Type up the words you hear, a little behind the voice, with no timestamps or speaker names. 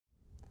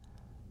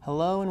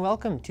Hello and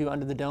welcome to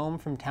Under the Dome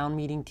from Town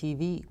Meeting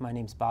TV. My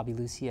name's Bobby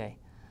Lussier.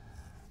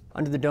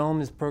 Under the Dome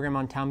is a program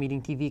on Town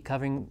Meeting TV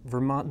covering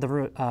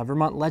the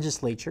Vermont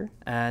Legislature,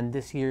 and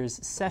this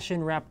year's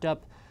session wrapped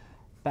up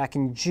back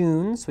in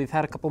June, so we've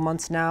had a couple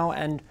months now,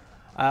 and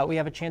we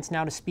have a chance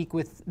now to speak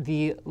with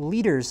the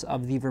leaders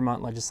of the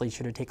Vermont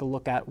Legislature to take a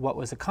look at what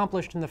was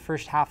accomplished in the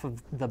first half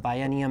of the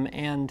biennium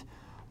and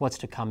what's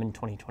to come in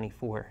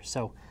 2024.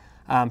 So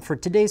for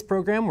today's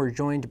program, we're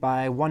joined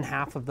by one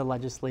half of the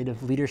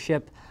legislative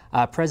leadership,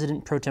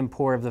 President Pro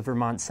Tempore of the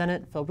Vermont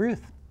Senate, Phil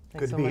Baruth.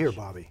 Good to be here,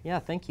 Bobby. Yeah,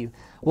 thank you.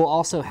 We'll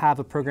also have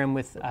a program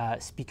with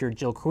Speaker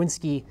Jill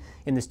Kowinski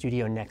in the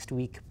studio next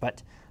week,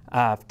 but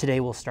today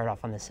we'll start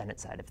off on the Senate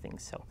side of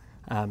things.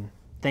 So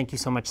thank you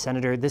so much,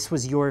 Senator. This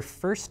was your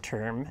first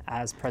term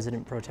as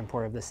President Pro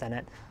Tempore of the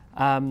Senate.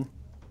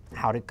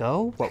 How'd it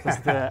go? What was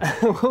the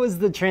what was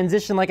the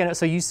transition like? I know,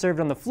 so you served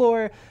on the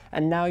floor,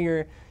 and now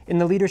you're in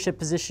the leadership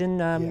position.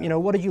 You know,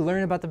 what did you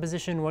learn about the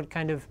position?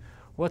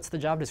 What's the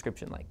job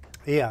description like?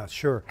 Yeah,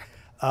 sure.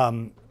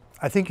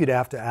 I think you'd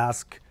have to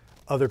ask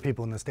other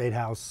people in the State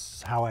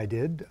House how I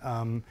did,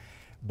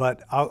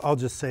 but I'll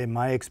just say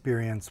my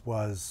experience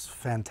was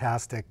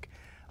fantastic.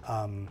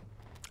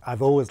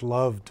 I've always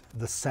loved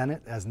the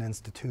Senate as an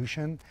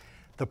institution.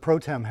 The Pro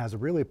Tem has a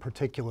really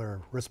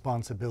particular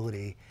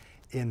responsibility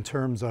in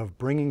terms of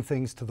bringing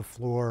things to the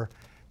floor,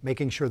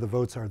 making sure the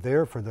votes are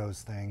there for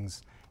those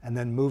things, and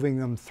then moving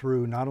them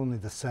through not only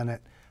the Senate,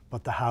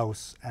 but the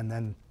House, and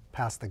then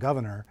past the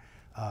governor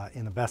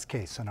in the best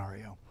case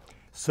scenario.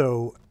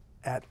 So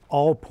at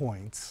all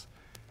points,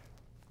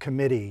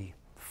 committee,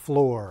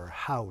 floor,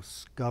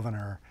 House,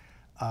 governor,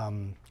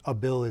 a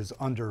bill is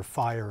under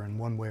fire in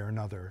one way or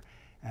another,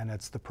 and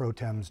it's the Pro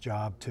Tem's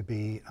job to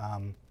be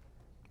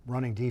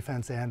running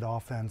defense and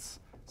offense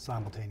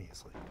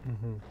simultaneously.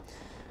 Mm-hmm.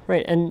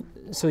 Right, and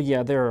so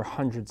yeah, there are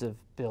hundreds of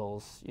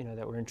bills, you know,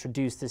 that were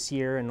introduced this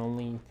year, and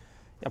only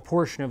a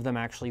portion of them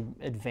actually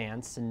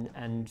advanced.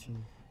 And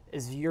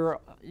is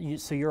your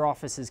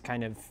office is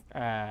kind of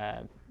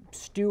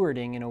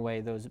stewarding in a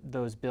way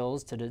those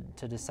bills to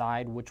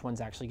decide which ones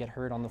actually get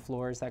heard on the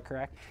floor. Is that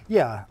correct?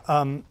 Yeah,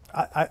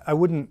 I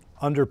wouldn't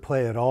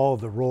underplay at all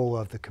the role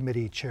of the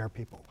committee chair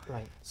people.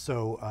 Right.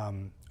 So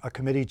a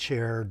committee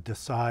chair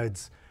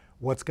decides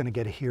what's going to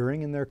get a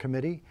hearing in their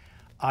committee.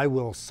 I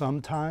will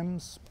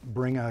sometimes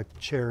bring a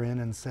chair in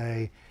and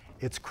say,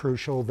 it's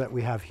crucial that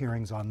we have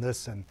hearings on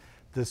this and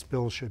this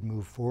bill should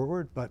move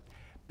forward. But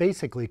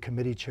basically,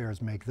 committee chairs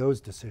make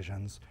those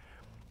decisions,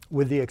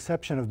 with the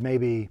exception of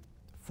maybe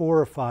 4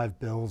 or 5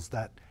 bills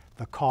that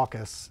the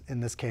caucus,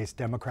 in this case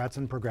Democrats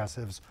and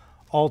progressives,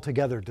 all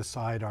together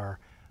decide are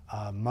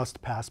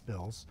must-pass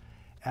bills.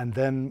 And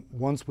then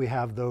once we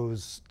have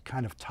those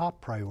kind of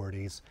top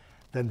priorities,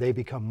 then they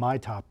become my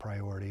top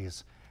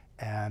priorities.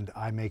 And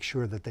I make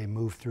sure that they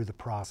move through the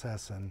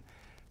process and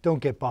don't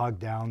get bogged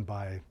down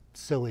by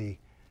silly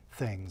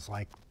things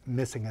like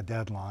missing a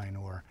deadline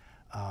or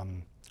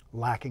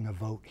lacking a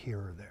vote here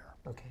or there.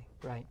 Okay,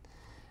 right.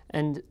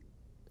 And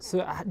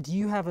so do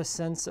you have a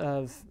sense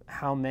of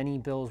how many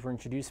bills were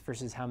introduced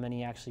versus how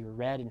many actually were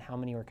read and how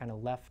many were kind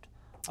of left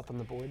up on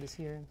the board this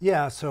year?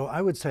 Yeah, so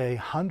I would say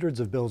hundreds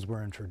of bills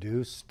were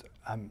introduced.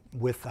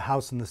 With the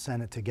House and the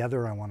Senate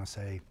together, I want to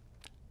say,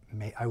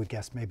 I would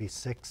guess maybe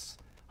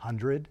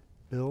 600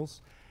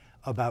 bills.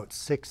 About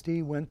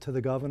 60 went to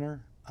the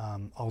governor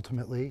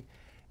ultimately,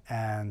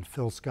 and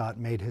Phil Scott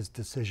made his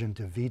decision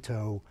to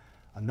veto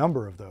a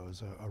number of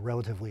those, a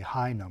relatively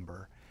high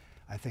number,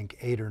 I think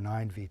 8 or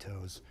 9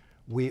 vetoes.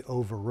 We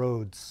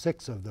overrode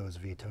 6 of those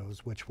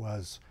vetoes, which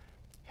was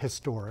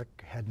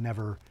historic, had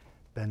never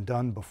been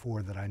done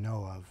before that I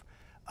know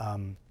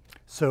of.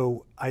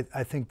 So I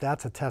think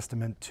that's a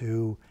testament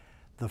to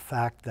the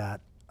fact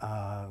that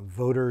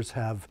voters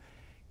have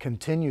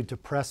continued to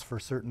press for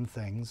certain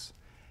things,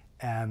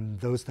 and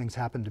those things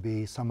happen to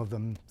be some of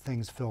them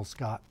things Phil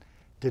Scott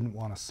didn't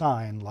want to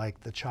sign, like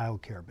the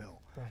child care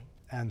bill. Right.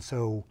 And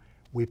so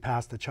we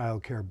passed the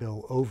child care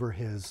bill over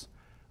his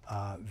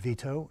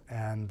veto,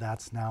 and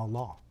that's now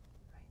law.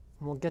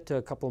 We'll get to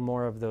a couple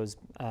more of those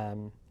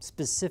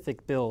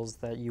specific bills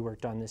that you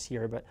worked on this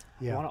year, but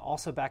I want to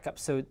also back up.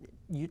 So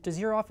does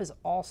your office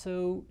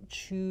also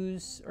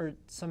choose or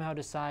somehow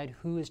decide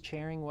who is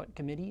chairing what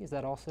committee? Is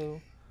that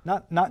also?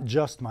 Not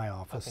just my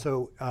office. Okay.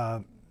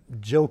 So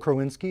Jill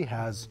Kowinski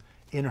has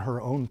in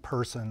her own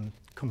person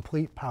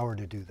complete power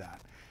to do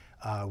that,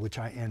 which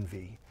I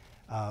envy.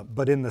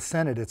 But in the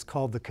Senate, it's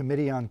called the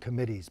Committee on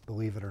Committees,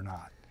 believe it or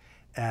not.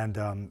 And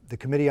the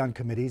Committee on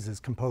Committees is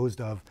composed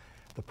of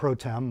the Pro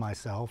Tem,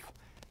 myself,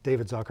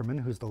 David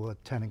Zuckerman, who's the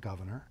Lieutenant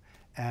Governor,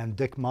 and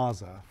Dick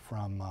Mazza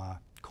from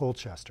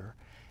Colchester.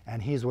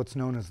 And he's what's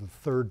known as the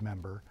 3rd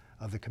member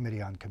of the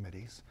Committee on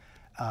Committees.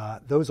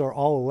 Those are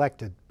all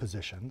elected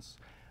positions.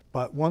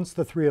 But once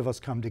the 3 of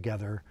us come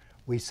together,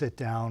 we sit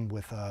down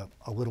with a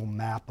little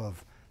map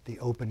of the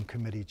open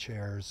committee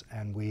chairs,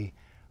 and we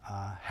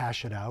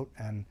hash it out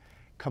and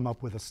come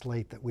up with a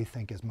slate that we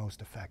think is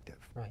most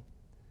effective. Right.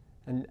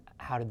 And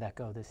how did that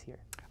go this year?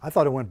 I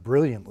thought it went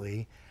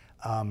brilliantly.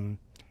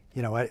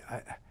 You know,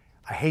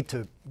 I I hate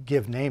to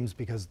give names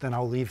because then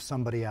I'll leave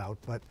somebody out,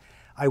 but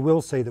I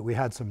will say that we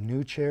had some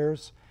new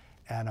chairs,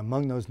 and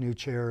among those new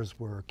chairs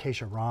were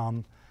Keisha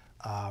Ram,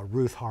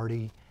 Ruth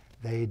Hardy.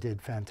 They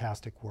did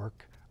fantastic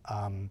work.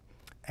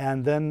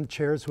 And then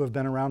chairs who have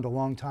been around a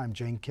long time,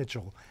 Jane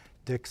Kitchell,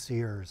 Dick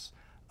Sears.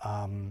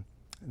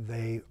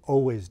 They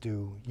always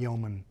do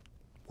yeoman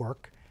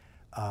work.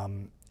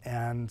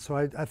 And so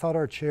I thought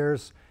our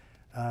chairs,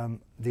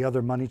 the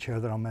other money chair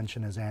that I'll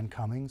mention is Ann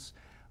Cummings.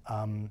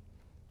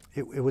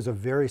 It was a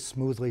very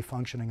smoothly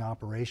functioning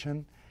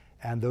operation,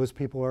 and those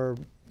people are,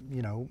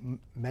 you know,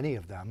 many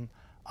of them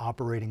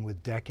operating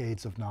with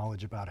decades of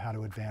knowledge about how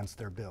to advance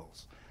their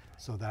bills.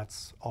 So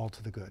that's all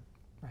to the good.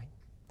 Right.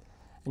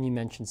 And you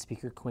mentioned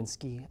Speaker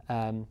Kwinski.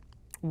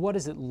 What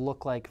does it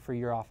look like for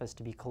your office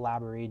to be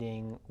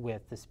collaborating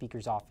with the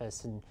Speaker's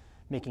office and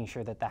making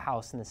sure that the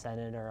House and the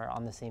Senate are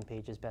on the same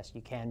page as best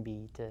you can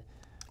be to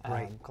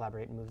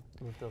collaborate and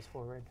move bills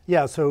forward?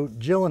 Yeah, so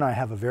Jill and I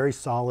have a very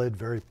solid,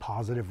 very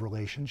positive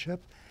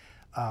relationship.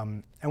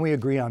 And we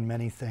agree on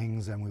many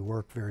things, and we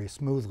work very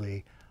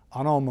smoothly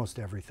on almost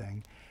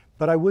everything.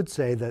 But I would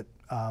say that,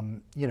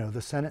 you know,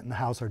 the Senate and the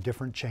House are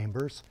different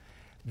chambers.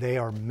 They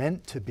are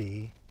meant to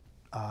be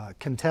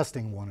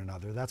contesting one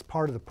another. That's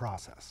part of the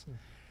process.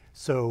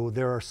 So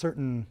there are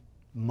certain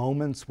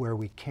moments where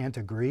we can't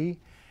agree,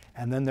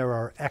 and then there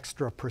are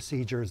extra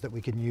procedures that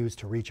we can use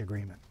to reach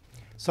agreement.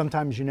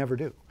 Sometimes you never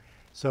do.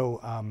 So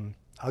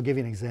I'll give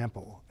you an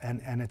example,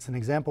 and it's an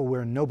example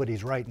where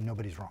nobody's right and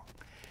nobody's wrong.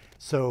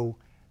 So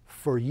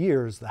for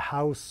years, the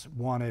House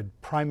wanted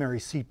primary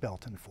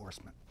seatbelt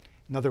enforcement.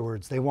 In other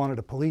words, they wanted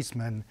a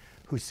policeman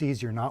who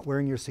sees you're not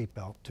wearing your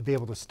seatbelt to be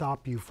able to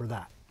stop you for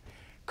that.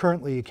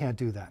 Currently, you can't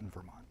do that in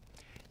Vermont.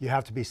 You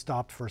have to be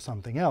stopped for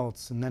something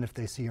else, and then if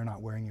they see you're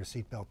not wearing your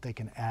seatbelt, they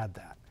can add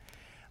that.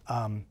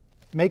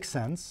 Makes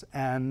sense,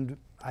 and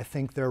I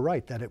think they're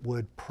right that it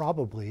would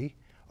probably,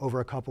 over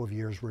a couple of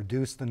years,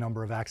 reduce the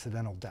number of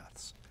accidental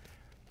deaths.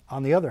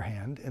 On the other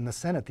hand, in the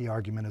Senate, the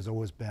argument has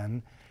always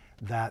been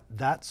that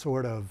that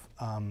sort of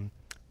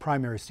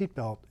primary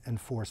seatbelt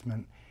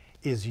enforcement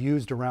is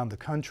used around the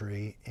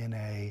country in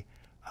a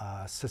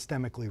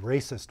systemically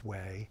racist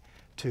way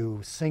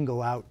to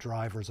single out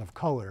drivers of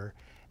color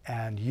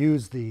and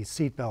use the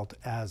seatbelt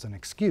as an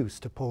excuse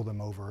to pull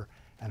them over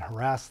and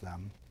harass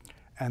them.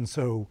 And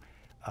so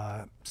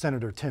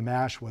Senator Tim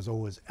Ashe was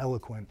always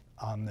eloquent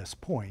on this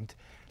point,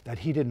 that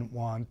he didn't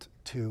want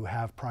to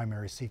have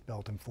primary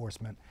seatbelt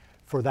enforcement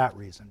for that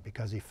reason,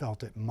 because he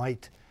felt it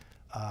might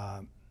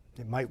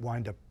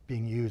wind up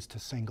being used to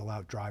single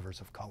out drivers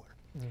of color.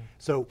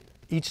 So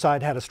each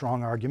side had a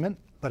strong argument,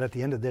 but at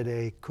the end of the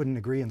day couldn't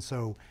agree, and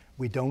so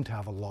we don't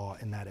have a law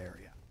in that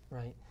area.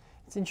 Right.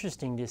 It's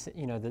interesting to,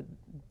 you know,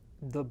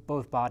 that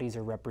both bodies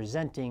are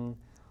representing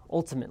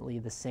ultimately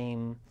the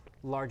same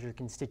larger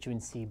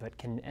constituency, but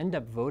can end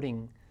up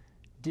voting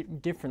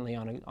differently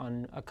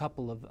on a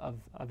couple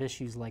of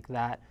issues like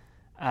that.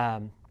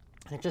 And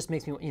it just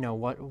makes me, you know,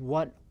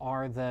 what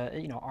are the,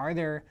 you know, are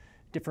there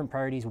different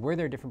priorities? Were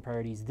there different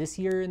priorities this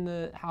year in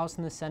the House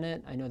and the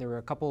Senate? I know there were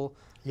a couple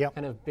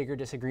kind of bigger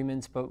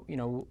disagreements, but, you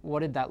know, what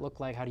did that look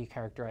like? How do you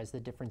characterize the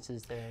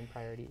differences there in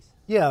priorities?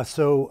 Yeah,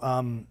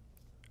 so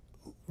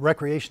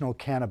recreational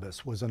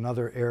cannabis was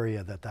another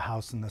area that the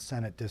House and the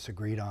Senate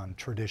disagreed on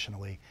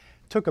traditionally.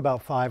 It took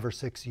about 5 or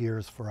 6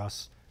 years for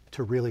us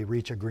to really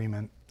reach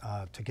agreement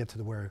to get to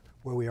where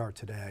we are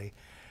today.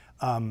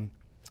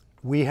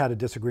 We had a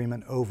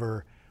disagreement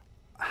over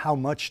how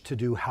much to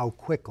do, how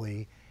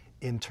quickly,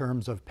 in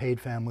terms of paid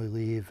family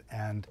leave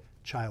and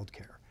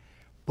childcare.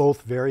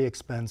 Both very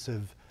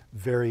expensive,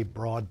 very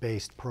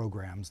broad-based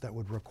programs that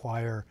would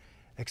require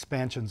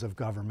expansions of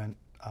government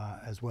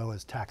as well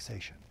as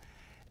taxation.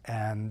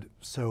 And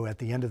so at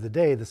the end of the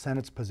day, the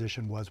Senate's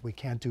position was we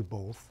can't do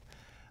both.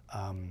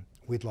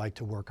 We'd like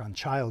to work on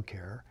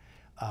childcare.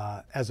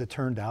 As it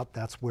turned out,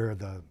 that's where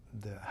the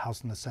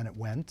House and the Senate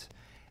went.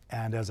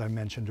 And as I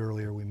mentioned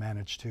earlier, we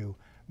managed to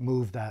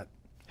move that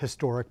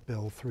historic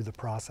bill through the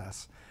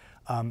process.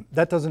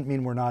 That doesn't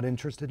mean we're not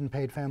interested in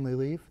paid family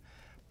leave,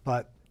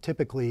 but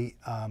typically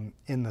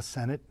in the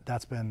Senate,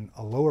 that's been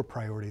a lower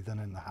priority than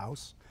in the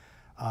House.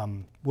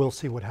 We'll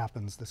see what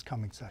happens this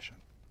coming session.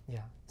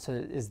 Yeah. So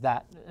is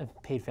that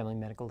paid family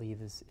medical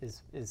leave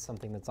is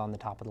something that's on the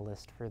top of the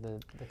list for the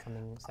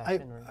coming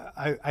session?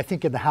 I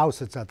think in the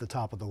House it's at the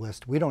top of the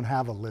list. We don't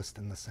have a list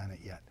in the Senate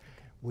yet.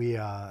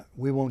 Okay.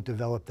 We won't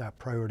develop that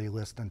priority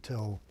list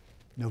until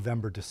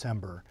November,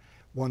 December.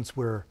 Once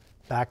we're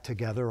back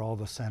together, all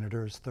the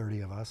senators,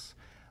 30 of us,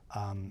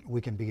 we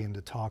can begin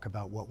to talk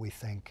about what we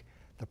think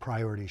the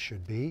priorities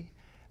should be.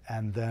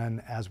 And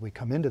then as we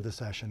come into the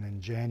session in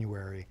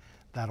January,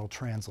 that'll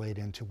translate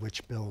into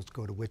which bills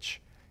go to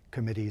which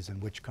committees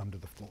and which come to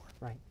the floor.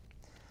 Right.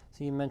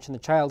 So you mentioned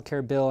the child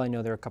care bill. I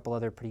know there are a couple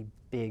other pretty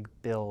big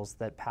bills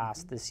that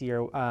passed this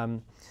year.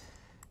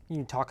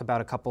 you talk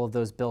about a couple of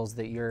those bills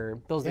that you're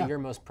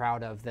most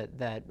proud of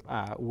that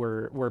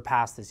were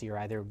passed this year,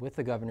 either with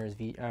the governor's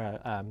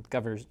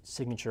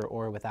signature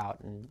or without,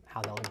 and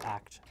how they'll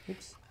impact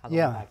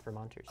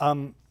Vermonters.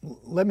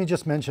 Let me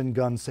just mention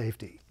gun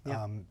safety,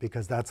 Yeah.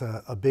 because that's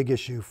a big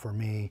issue for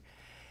me.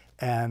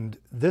 And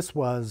this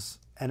was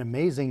an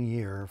amazing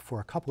year for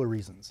a couple of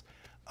reasons.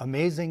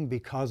 Amazing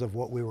because of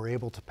what we were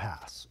able to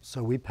pass.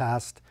 So we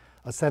passed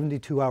a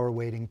 72-hour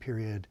waiting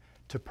period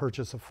to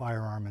purchase a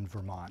firearm in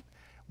Vermont,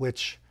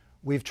 which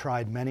we've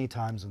tried many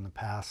times in the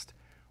past.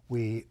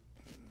 4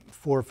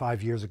 or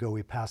 5 years ago,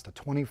 we passed a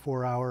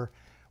 24-hour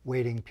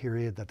waiting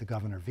period that the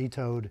governor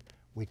vetoed.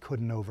 We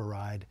couldn't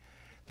override.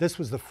 This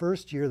was the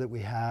first year that we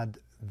had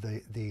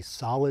the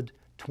solid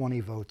 20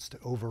 votes to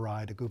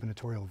override a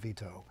gubernatorial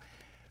veto.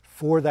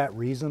 For that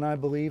reason, I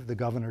believe, the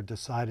governor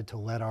decided to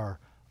let our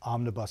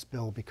omnibus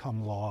bill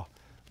become law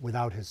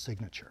without his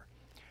signature.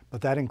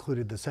 But that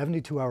included the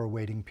 72-hour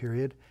waiting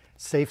period,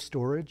 safe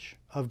storage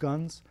of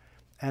guns,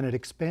 and it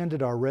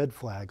expanded our red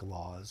flag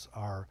laws,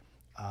 our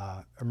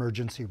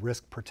emergency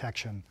risk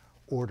protection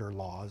order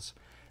laws,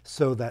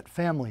 so that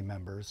family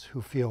members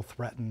who feel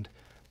threatened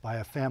by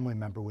a family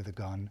member with a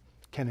gun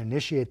can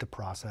initiate the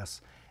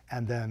process,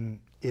 and then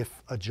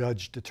if a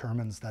judge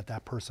determines that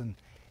that person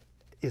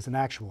is an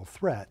actual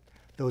threat,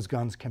 those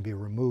guns can be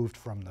removed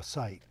from the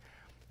site.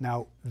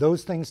 Now,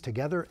 those things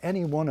together,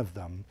 any one of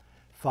them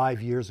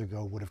 5 years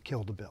ago would have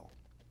killed a bill.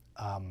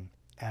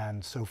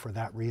 And so for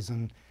that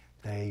reason,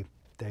 they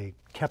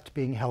kept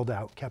being held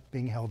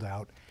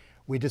out.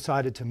 We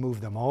decided to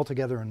move them all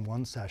together in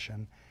one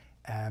session,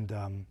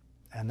 and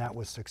that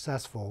was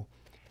successful.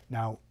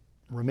 Now,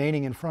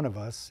 remaining in front of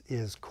us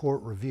is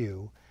court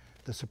review.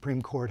 The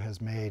Supreme Court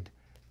has made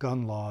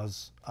gun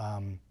laws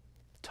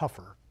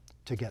tougher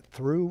to get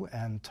through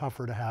and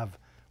tougher to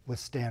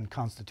withstand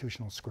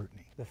constitutional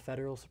scrutiny. The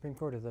federal Supreme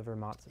Court or the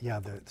Vermont Supreme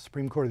Court? Yeah, the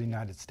Supreme Court of the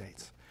United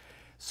States.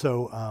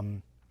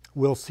 So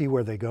we'll see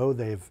where they go.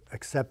 They've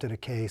accepted a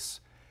case,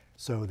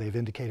 so they've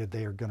indicated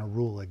they are going to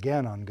rule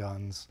again on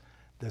guns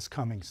this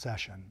coming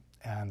session.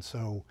 And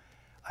so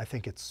I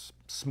think it's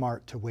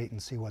smart to wait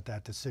and see what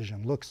that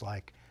decision looks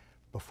like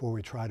before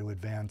we try to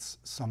advance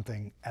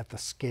something at the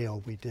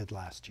scale we did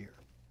last year.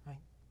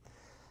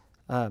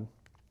 Right.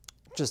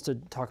 Just to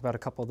talk about a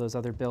couple of those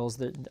other bills,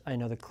 that I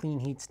know the clean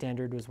heat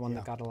standard was one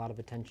that got a lot of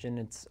attention.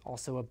 It's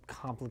also a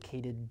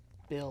complicated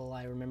bill.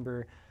 I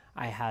remember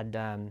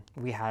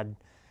we had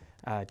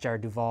Jared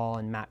Duvall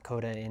and Matt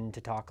Coda in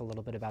to talk a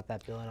little bit about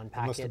that bill and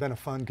unpack it. Must have been a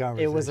fun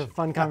conversation. It was a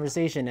fun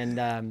conversation,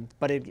 and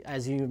but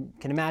as you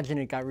can imagine,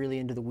 it got really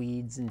into the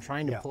weeds, and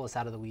trying to pull us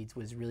out of the weeds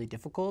was really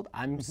difficult.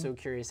 I'm so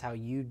curious how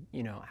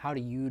how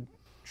do you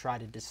try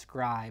to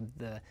describe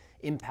the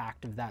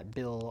impact of that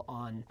bill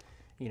on,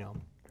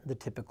 the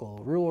typical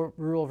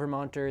rural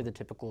Vermonter, the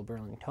typical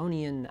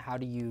Burlingtonian? How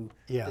do you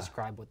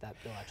describe what that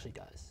bill actually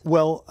does?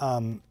 Well,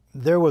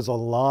 there was a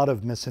lot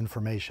of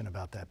misinformation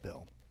about that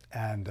bill,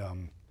 and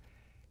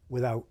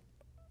without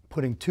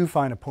putting too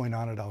fine a point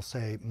on it, I'll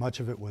say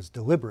much of it was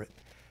deliberate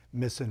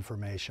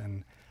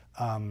misinformation.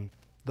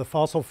 The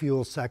fossil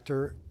fuel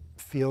sector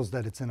feels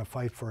that it's in a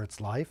fight for its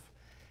life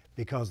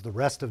because the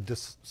rest of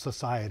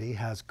society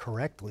has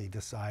correctly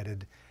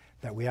decided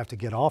that we have to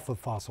get off of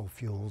fossil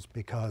fuels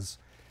because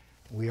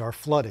we are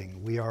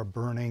flooding, we are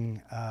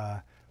burning,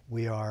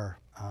 we are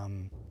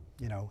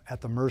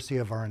at the mercy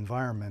of our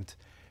environment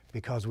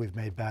because we've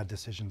made bad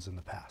decisions in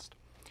the past.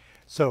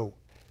 So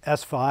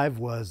S5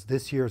 was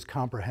this year's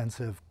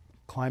comprehensive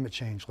climate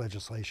change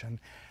legislation.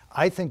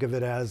 I think of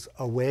it as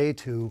a way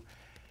to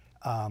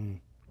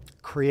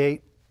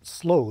create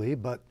slowly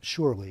but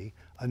surely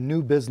a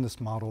new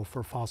business model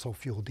for fossil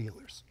fuel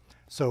dealers.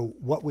 So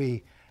what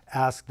we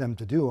ask them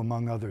to do,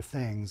 among other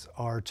things,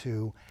 are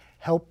to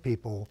help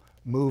people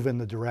move in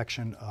the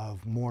direction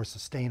of more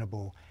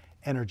sustainable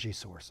energy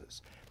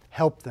sources,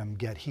 help them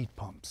get heat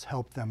pumps,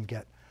 help them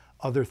get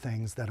other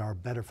things that are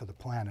better for the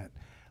planet.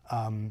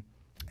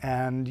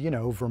 And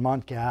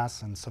Vermont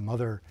Gas and some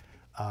other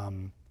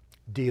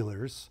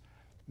dealers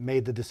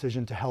made the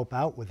decision to help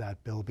out with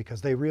that bill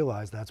because they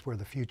realized that's where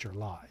the future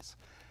lies.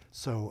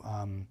 So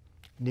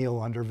Neil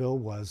Underville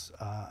was,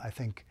 I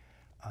think,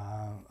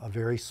 a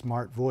very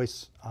smart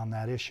voice on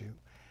that issue.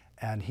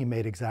 And he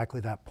made exactly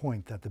that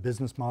point, that the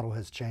business model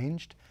has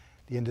changed.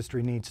 The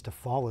industry needs to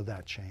follow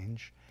that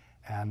change.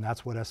 And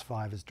that's what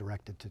S5 is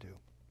directed to do.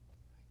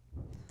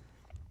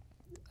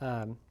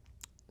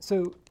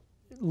 So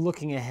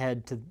looking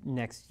ahead to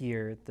next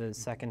year, the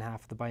second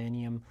half of the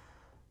biennium,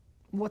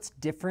 what's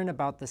different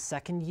about the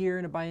second year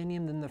in a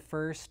biennium than the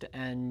first?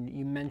 And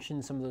you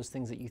mentioned some of those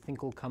things that you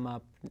think will come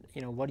up.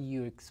 What do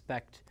you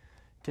expect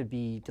to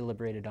be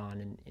deliberated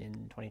on in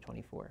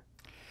 2024?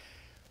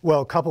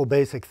 Well, a couple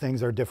basic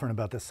things are different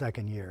about the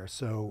second year.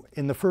 So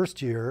in the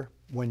first year,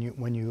 when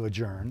you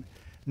adjourn,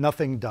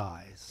 nothing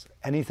dies.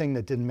 Anything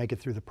that didn't make it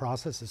through the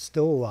process is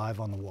still alive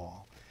on the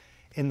wall.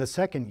 In the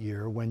second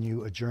year, when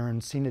you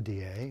adjourn sine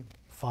die,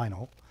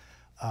 final,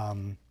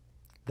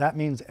 that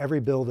means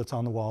every bill that's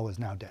on the wall is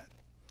now dead.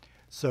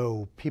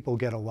 So people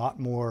get a lot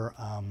more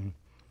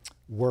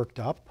worked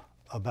up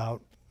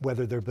about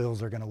whether their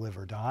bills are going to live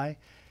or die.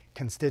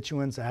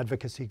 Constituents,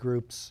 advocacy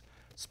groups,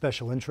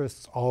 special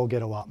interests all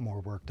get a lot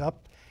more worked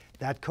up.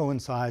 That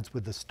coincides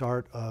with the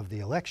start of the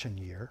election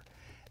year.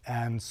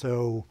 And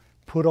so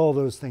put all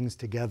those things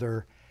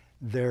together,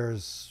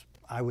 there's,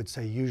 I would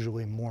say,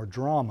 usually more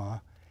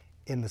drama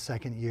in the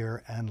second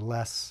year and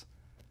less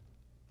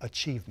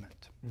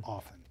achievement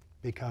often,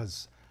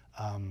 because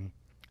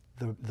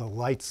the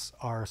lights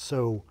are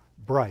so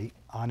bright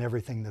on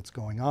everything that's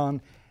going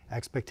on,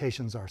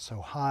 expectations are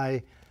so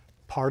high,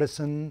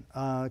 partisan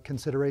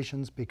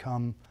considerations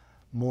become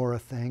more a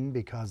thing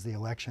because the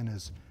election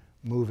is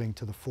moving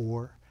to the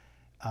fore.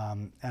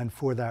 And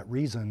for that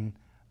reason,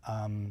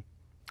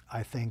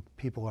 I think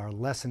people are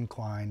less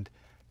inclined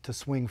to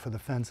swing for the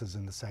fences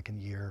in the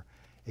second year.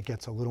 It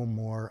gets a little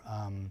more,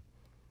 a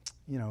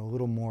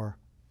little more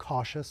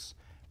cautious.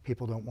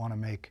 People don't want to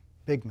make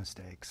big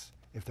mistakes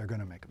if they're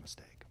going to make a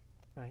mistake.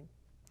 Right.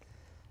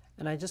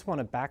 And I just want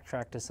to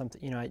backtrack to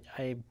something.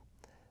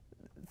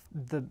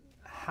 The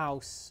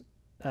House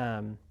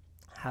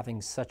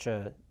having such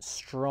a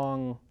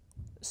strong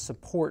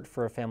support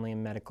for a family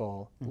and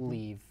medical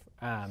leave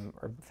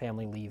or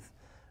family leave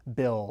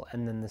bill,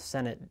 and then the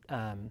Senate,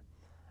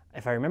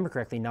 if I remember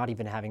correctly, not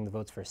even having the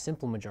votes for a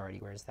simple majority,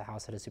 whereas the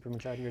House had a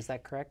supermajority. Is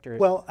that correct? Or?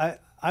 Well,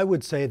 I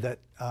would say that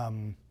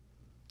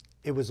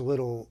it was a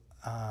little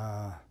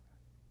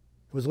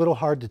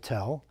hard to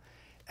tell,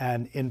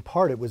 and in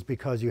part it was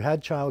because you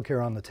had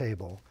childcare on the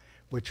table,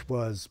 which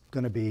was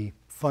going to be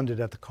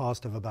funded at the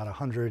cost of about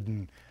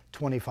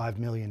 $125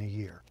 million a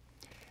year.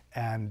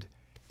 And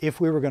if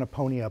we were going to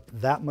pony up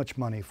that much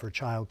money for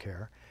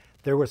childcare,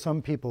 there were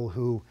some people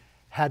who,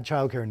 had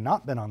childcare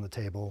not been on the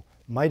table,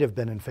 might have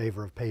been in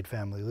favor of paid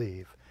family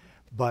leave.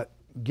 But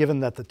given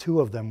that the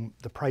two of them,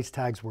 the price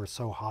tags were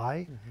so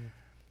high,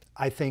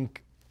 I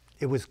think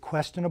it was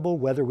questionable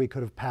whether we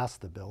could have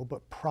passed the bill,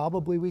 but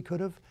probably we could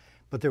have.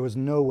 But there was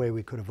no way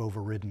we could have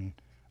overridden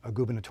a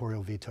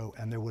gubernatorial veto,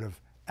 and there would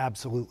have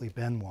absolutely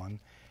been one,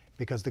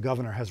 because the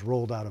governor has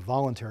rolled out a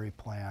voluntary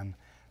plan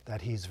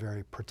that he's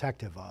very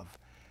protective of.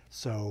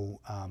 So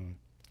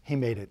he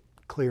made it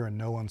clear in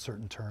no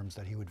uncertain terms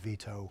that he would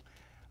veto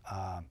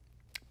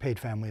paid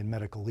family and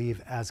medical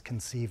leave as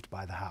conceived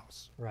by the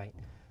House. Right.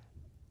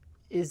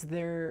 Is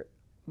there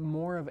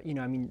more of,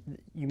 you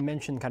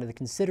mentioned kind of the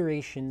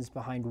considerations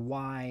behind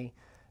why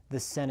the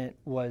Senate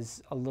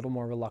was a little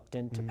more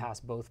reluctant to pass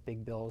both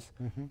big bills.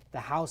 The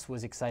House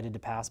was excited to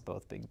pass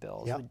both big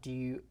bills. Yep.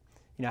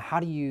 So how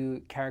do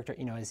you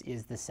characterize,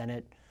 is the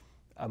Senate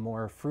a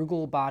more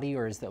frugal body,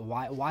 or is that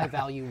why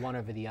value one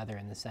over the other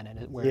in the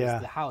Senate,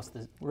 whereas the House,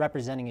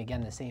 representing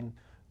again the same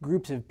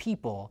groups of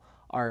people,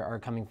 are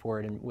coming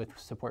forward and with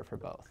support for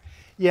both?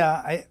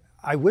 Yeah,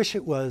 I wish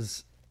it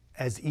was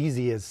as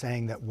easy as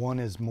saying that one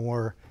is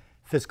more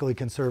fiscally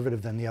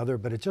conservative than the other,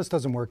 but it just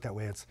doesn't work that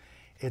way.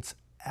 It's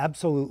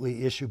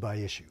absolutely issue by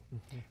issue.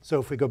 So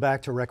if we go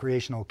back to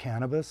recreational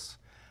cannabis,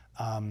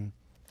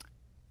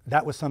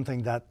 that was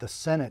something that the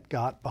Senate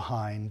got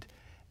behind,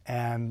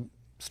 and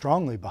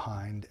strongly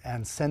behind,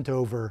 and sent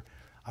over,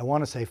 I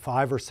want to say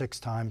 5 or 6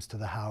 times to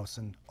the House,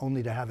 and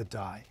only to have it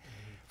die.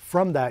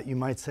 From that, you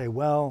might say,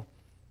 well,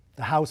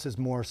 the House is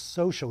more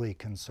socially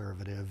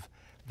conservative.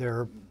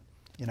 They're,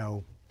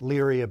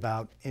 leery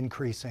about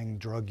increasing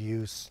drug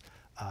use,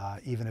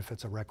 even if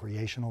it's a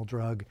recreational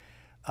drug.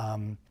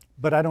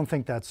 But I don't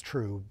think that's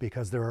true,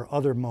 because there are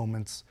other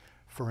moments,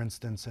 for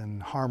instance, in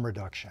harm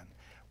reduction,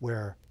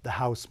 where the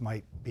House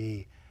might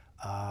be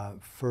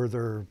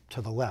further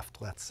to the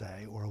left, let's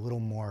say, or a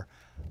little more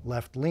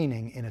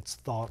left-leaning in its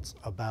thoughts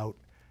about,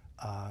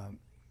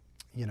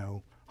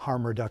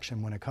 harm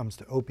reduction when it comes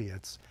to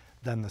opiates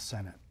than the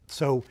Senate.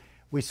 So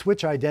we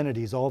switch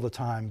identities all the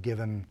time,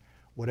 given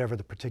whatever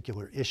the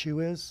particular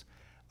issue is.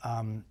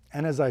 And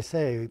as I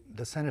say,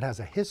 the Senate has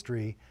a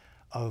history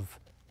of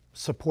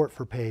support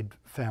for paid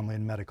family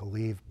and medical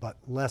leave, but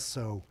less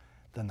so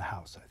than the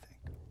House, I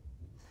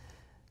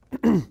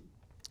think.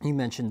 You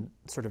mentioned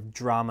sort of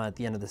drama at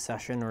the end of the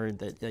session, or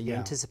that you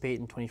anticipate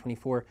in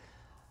 2024.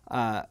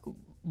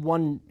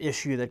 One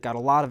issue that got a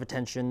lot of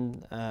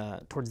attention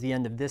towards the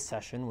end of this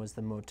session was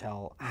the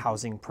motel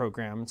housing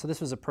program. So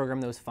this was a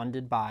program that was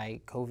funded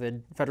by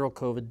federal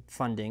COVID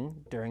funding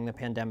during the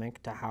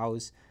pandemic to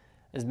house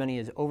as many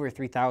as over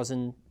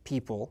 3,000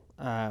 people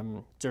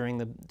during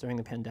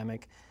the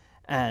pandemic.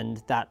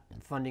 And that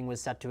funding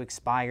was set to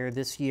expire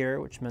this year,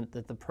 which meant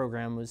that the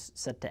program was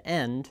set to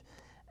end.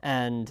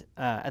 And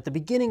at the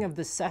beginning of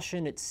the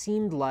session, it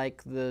seemed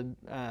like the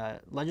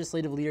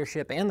legislative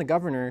leadership and the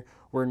governor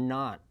were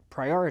not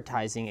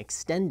prioritizing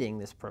extending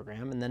this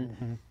program. And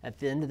then at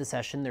the end of the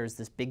session, there's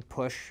this big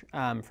push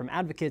from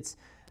advocates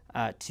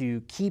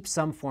to keep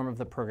some form of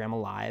the program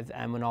alive.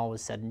 And when all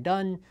was said and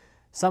done,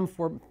 some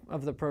form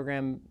of the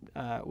program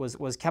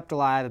was kept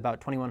alive. About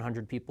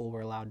 2,100 people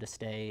were allowed to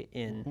stay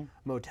in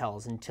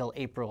motels until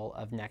April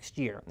of next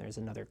year. There's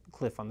another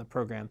cliff on the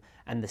program,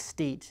 and the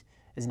state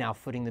is now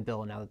footing the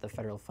bill now that the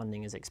federal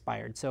funding is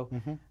expired. So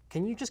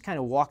can you just kind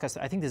of walk us,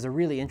 I think there's a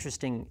really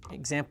interesting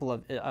example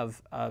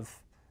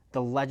of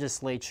the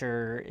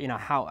legislature,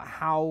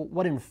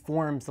 what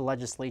informs the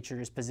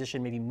legislature's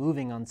position, maybe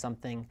moving on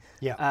something.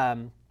 Yeah.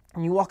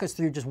 Can you walk us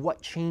through just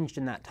what changed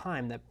in that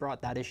time that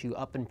brought that issue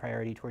up in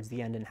priority towards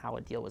the end and how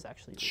a deal was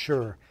actually reached?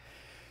 Sure.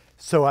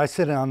 So I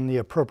sit on the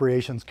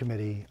Appropriations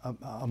Committee,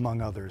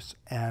 among others,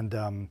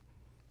 and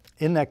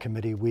in that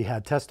committee we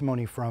had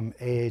testimony from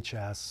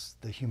AHS,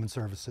 the Human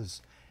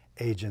Services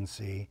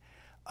Agency,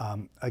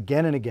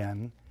 again and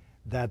again,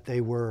 that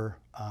they were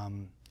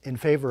in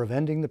favor of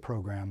ending the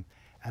program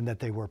and that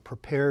they were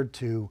prepared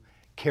to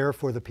care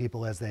for the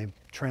people as they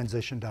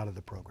transitioned out of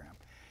the program.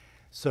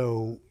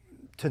 So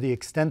to the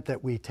extent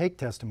that we take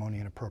testimony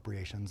in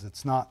appropriations,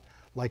 it's not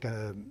like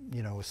a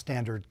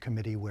standard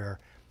committee where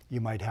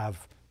you might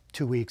have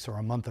 2 weeks or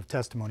a month of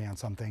testimony on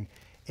something.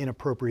 In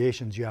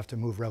appropriations, you have to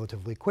move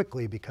relatively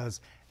quickly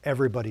because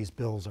everybody's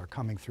bills are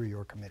coming through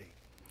your committee.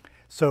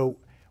 So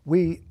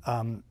we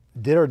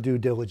did our due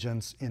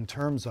diligence in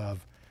terms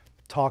of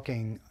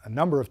talking a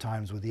number of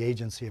times with the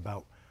agency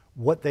about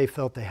what they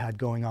felt they had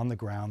going on the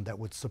ground that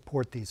would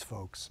support these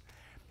folks.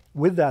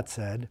 With that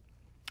said,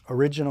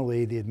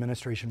 originally the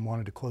administration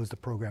wanted to close the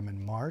program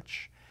in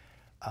March.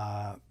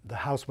 The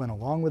House went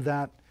along with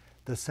that.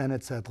 The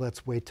Senate said,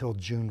 let's wait till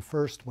June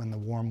 1st when the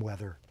warm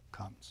weather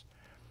comes.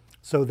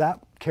 So that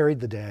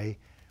carried the day.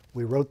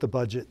 We wrote the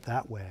budget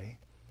that way.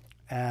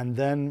 And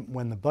then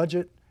when the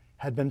budget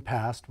had been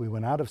passed, we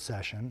went out of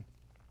session.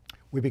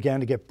 We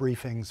began to get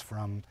briefings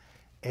from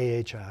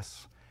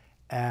AHS.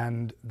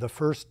 And the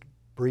first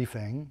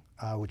briefing,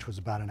 which was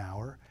about an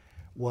hour,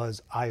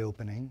 was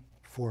eye-opening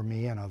for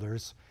me and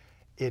others.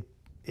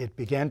 It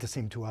began to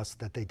seem to us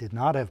that they did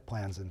not have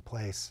plans in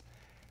place.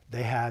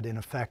 They had, in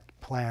effect,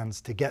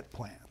 plans to get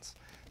plans.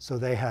 So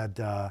they had,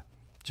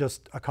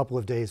 just a couple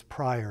of days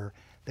prior,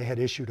 they had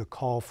issued a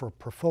call for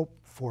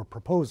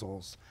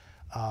proposals,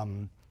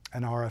 an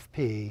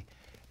RFP,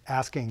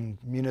 asking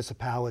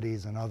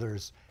municipalities and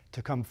others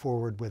to come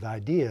forward with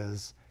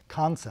ideas,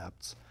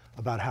 concepts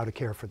about how to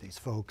care for these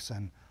folks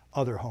and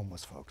other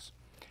homeless folks.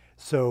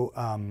 So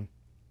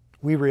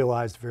we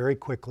realized very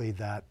quickly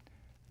that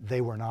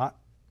they were not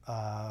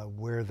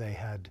where they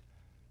had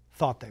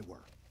thought they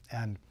were.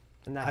 And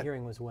that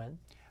hearing was when?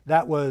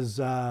 That was,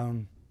 I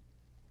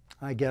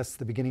guess,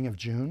 the beginning of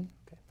June.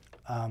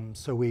 Okay.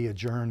 So we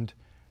adjourned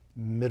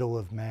middle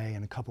of May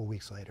and a couple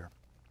weeks later.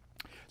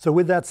 So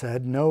with that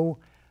said, no,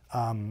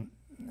 I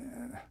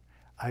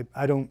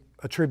don't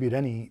attribute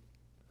any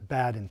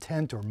bad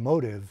intent or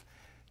motive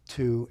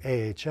to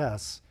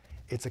AHS.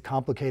 It's a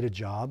complicated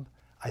job.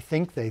 I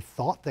think they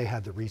thought they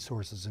had the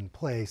resources in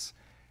place.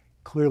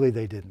 Clearly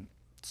they didn't.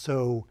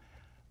 So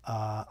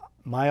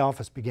my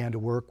office began to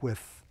work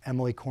with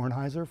Emily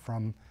Kornheiser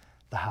from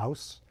the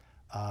House.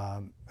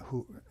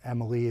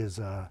 Emily is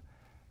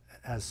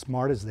as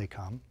smart as they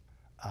come,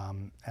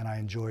 and I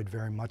enjoyed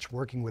very much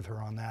working with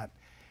her on that.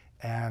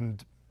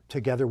 And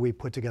together we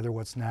put together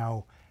what's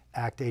now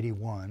Act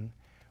 81,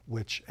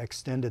 which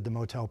extended the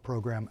motel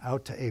program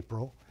out to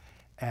April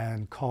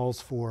and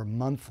calls for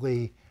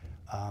monthly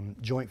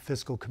Joint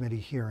Fiscal Committee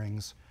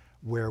hearings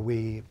where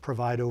we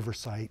provide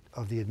oversight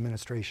of the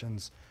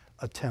administration's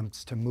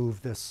attempts to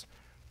move this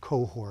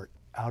cohort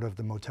out of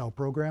the motel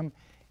program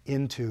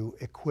into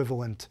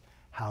equivalent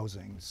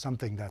housing,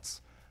 something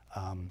that's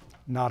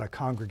not a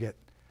congregate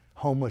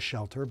homeless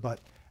shelter, but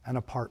an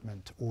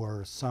apartment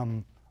or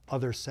some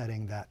other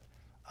setting that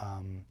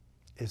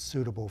is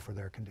suitable for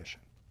their condition.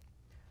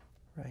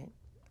 Right.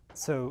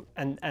 So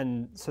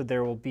so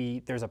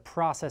there's a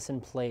process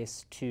in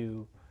place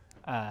to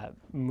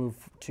move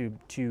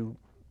to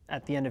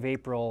at the end of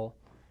April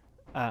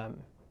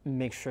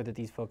make sure that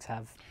these folks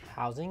have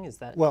housing. Is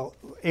that? Well,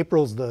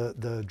 April's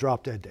the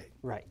drop dead date.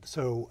 Right.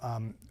 So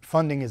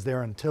funding is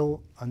there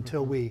until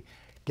we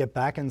get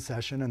back in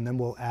session, and then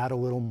we'll add a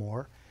little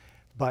more.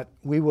 But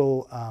we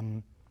will.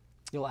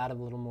 You'll add a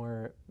little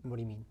more. What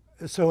do you mean?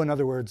 So in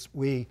other words,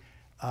 we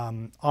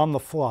on the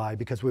fly,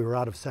 because we were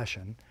out of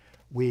session,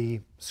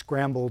 we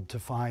scrambled to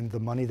find the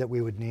money that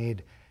we would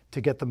need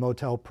to get the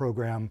motel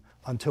program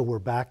until we're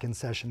back in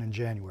session in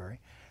January.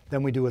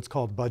 Then we do what's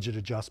called budget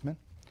adjustment.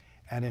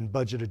 And in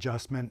budget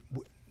adjustment,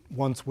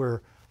 once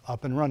we're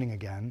up and running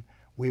again,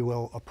 we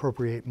will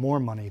appropriate more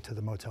money to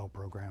the motel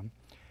program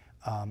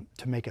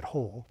to make it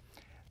whole.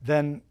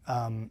 Then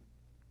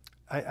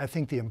I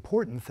think the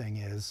important thing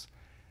is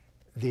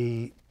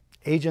the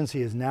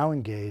agency is now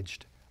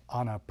engaged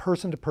on a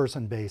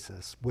person-to-person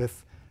basis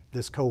with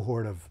this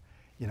cohort of,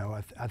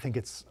 I think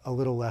it's a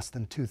little less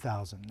than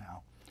 2,000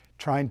 now,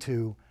 trying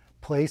to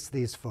place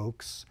these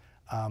folks.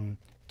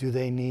 Do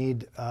they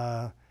need,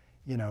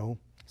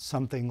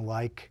 something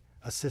like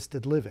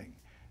assisted living?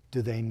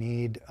 Do they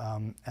need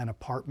an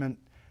apartment?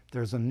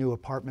 There's a new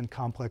apartment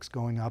complex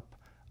going up,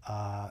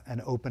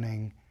 an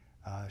opening.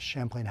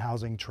 Champlain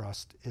Housing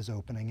Trust is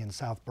opening in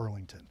South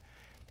Burlington,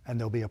 and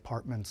there'll be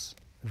apartments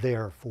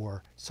there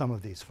for some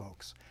of these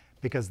folks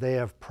because they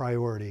have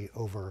priority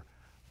over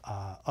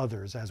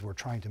others as we're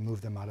trying to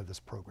move them out of this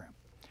program.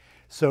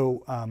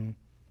 So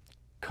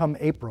come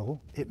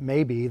April, it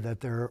may be that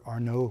there are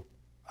no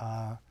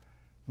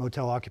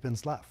motel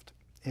occupants left,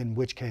 in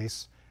which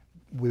case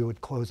we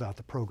would close out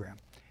the program.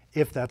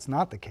 If that's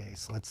not the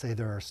case, let's say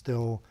there are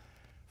still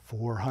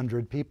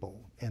 400 people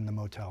in the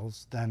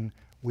motels, then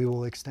we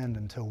will extend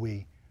until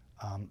we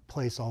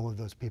place all of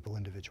those people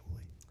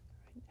individually.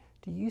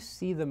 Do you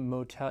see the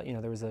motel,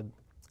 there was a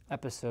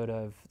episode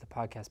of the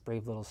podcast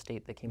Brave Little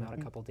State that came out a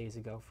couple days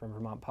ago from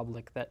Vermont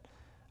Public that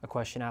a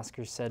question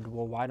asker said,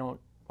 well,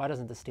 why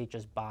doesn't the state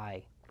just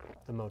buy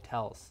the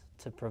motels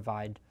to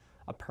provide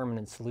a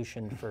permanent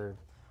solution for,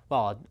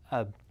 well,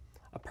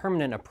 a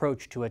permanent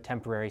approach to a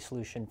temporary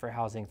solution for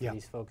housing for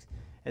these folks?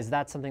 Is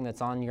that something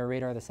that's on your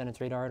radar, the Senate's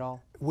radar at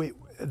all?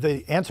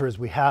 The answer is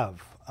we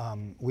have.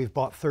 We've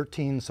bought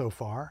 13 so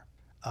far.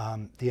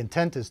 The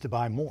intent is to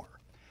buy more.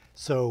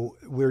 So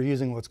we're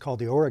using what's called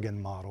the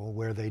Oregon model,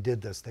 where they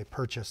did this. They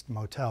purchased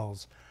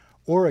motels.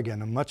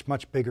 Oregon, a much,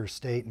 much bigger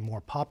state and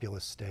more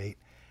populous state,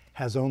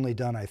 has only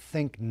done, I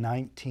think,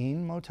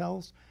 19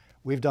 motels.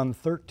 We've done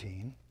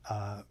 13,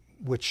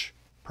 which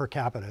per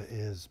capita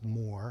is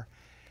more.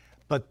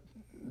 But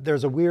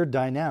there's a weird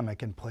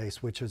dynamic in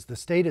place, which is the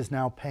state is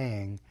now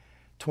paying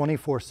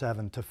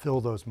 24/7 to fill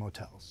those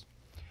motels.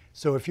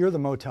 So if you're the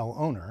motel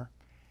owner,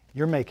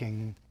 you're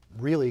making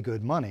really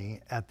good money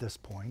at this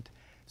point.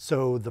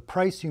 So the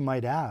price you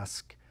might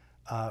ask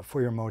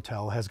for your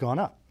motel has gone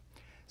up.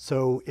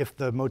 So if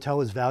the motel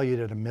is valued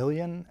at $1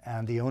 million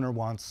and the owner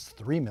wants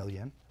 $3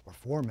 million or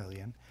 $4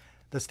 million,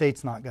 the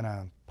state's not going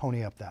to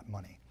pony up that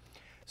money.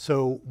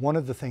 So one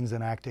of the things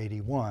in Act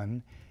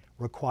 81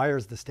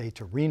 requires the state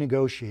to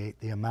renegotiate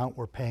the amount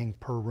we're paying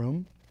per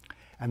room,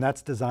 and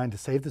that's designed to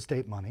save the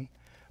state money,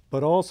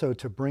 but also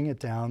to bring it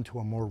down to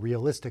a more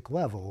realistic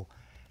level,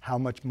 how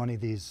much money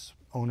these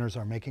owners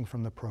are making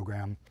from the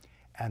program,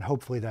 and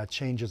hopefully that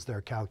changes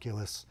their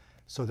calculus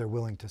so they're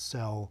willing to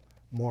sell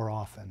more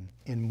often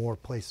in more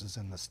places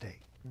in the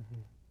state.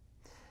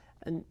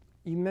 And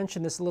you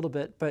mentioned this a little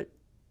bit, but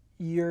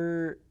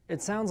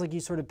it sounds like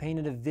you sort of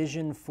painted a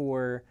vision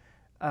for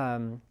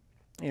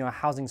a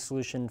housing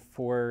solution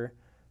for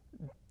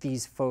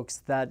these folks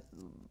that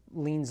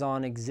leans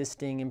on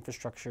existing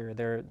infrastructure.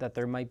 That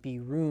there might be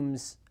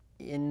rooms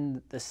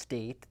in the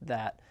state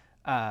that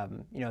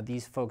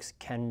these folks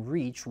can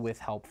reach with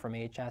help from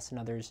AHS and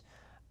others.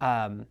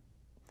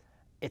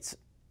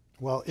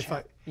 Well,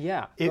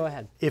 go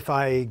ahead. If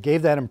I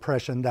gave that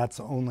impression, that's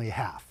only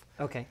half.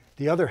 Okay.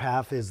 The other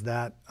half is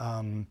that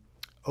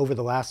over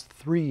the last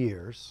 3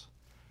 years,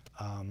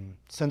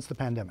 since the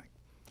pandemic,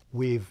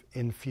 we've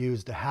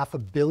infused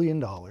 $500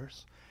 million,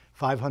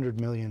 $500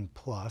 million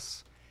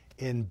plus,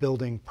 in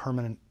building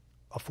permanent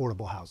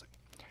affordable housing.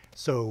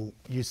 So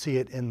you see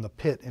it in the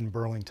pit in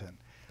Burlington,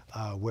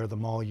 where the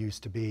mall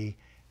used to be.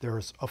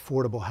 There's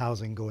affordable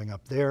housing going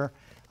up there.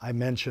 I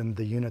mentioned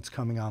the units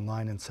coming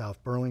online in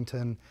South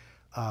Burlington.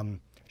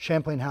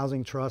 Champlain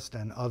Housing Trust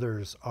and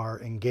others are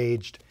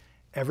engaged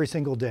every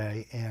single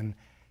day in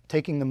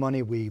taking the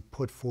money we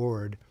put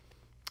forward,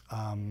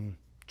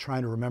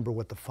 trying to remember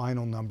what the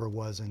final number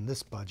was in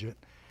this budget,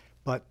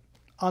 but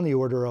on the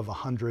order of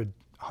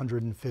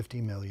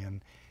 150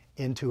 million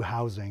into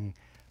housing,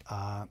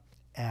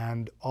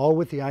 and all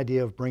with the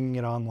idea of bringing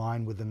it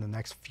online within the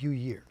next few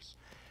years.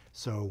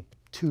 So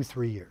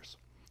 2-3 years.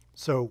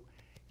 So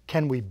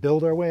can we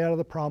build our way out of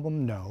the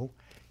problem? No.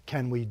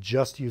 Can we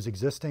just use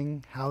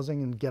existing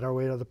housing and get our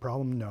way out of the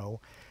problem?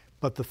 No.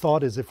 But the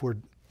thought is, if we're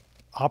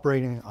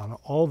operating on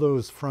all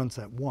those fronts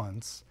at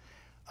once,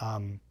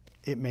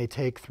 it may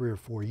take 3 or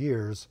 4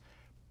 years,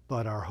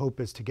 but our hope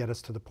is to get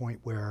us to the point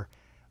where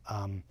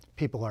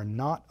people are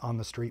not on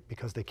the street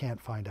because they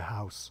can't find a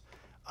house.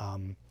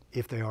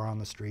 If they are on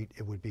the street,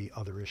 it would be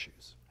other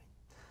issues.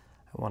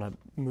 I want to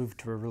move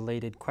to a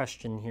related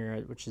question here,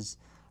 which is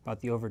about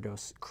the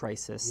overdose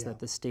crisis that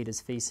the state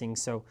is facing.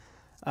 So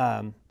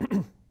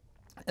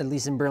at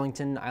least in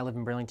Burlington, I live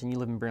in Burlington, you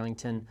live in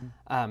Burlington,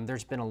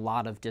 there's been a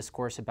lot of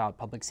discourse about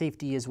public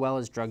safety as well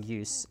as drug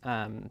use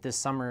this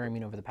summer,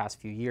 over the past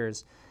few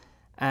years.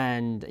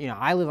 And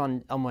I live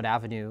on Elmwood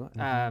Avenue,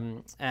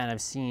 and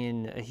I've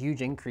seen a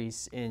huge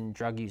increase in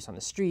drug use on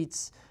the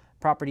streets,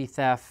 property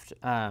theft.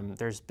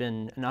 There's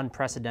been an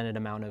unprecedented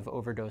amount of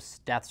overdose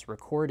deaths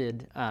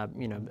recorded,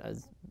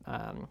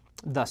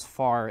 thus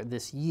far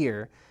this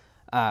year.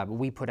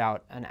 We put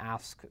out an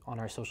ask on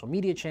our social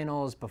media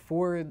channels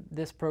before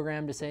this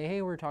program to say,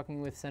 hey, we're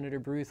talking with Senator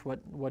Baruth,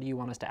 what do you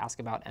want us to ask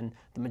about? And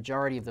the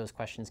majority of those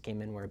questions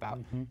came in were about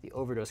the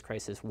overdose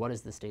crisis. What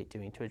is the state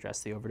doing to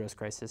address the overdose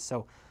crisis?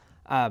 So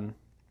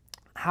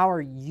how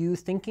are you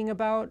thinking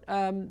about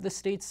the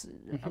state's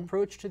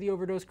approach to the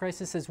overdose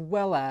crisis, as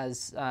well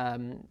as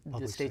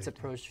the state's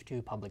approach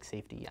to public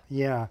safety?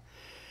 Yeah.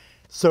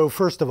 So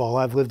first of all,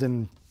 I've lived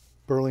in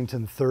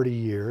Burlington 30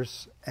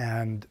 years,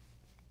 and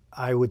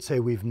I would say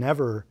we've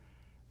never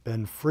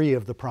been free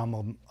of the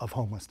problem of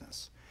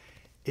homelessness.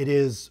 It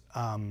is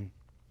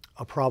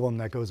a problem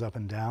that goes up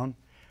and down.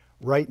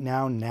 Right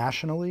now,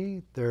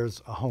 nationally,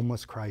 there's a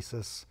homeless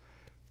crisis.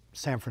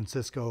 San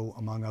Francisco,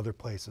 among other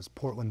places,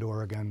 Portland,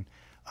 Oregon,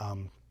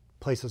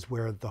 places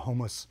where the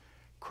homeless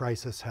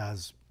crisis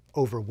has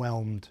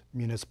overwhelmed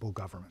municipal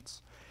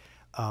governments.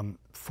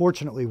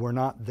 Fortunately, we're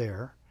not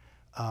there,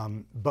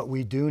 but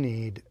we do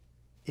need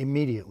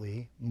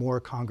immediately more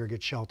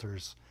congregate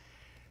shelters.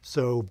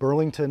 So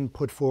Burlington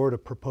put forward a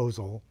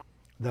proposal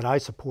that I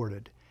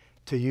supported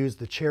to use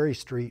the Cherry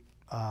Street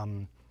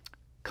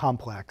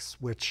complex,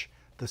 which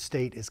the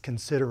state is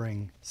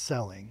considering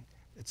selling.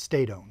 It's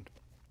state-owned.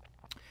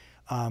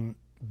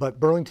 But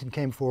Burlington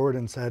came forward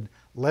and said,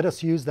 let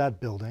us use that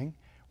building.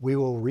 We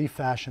will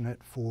refashion it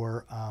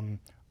for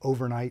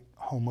overnight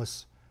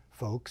homeless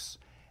folks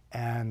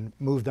and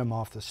move them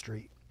off the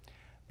street.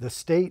 The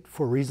state,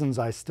 for reasons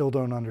I still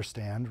don't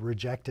understand,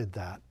 rejected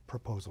that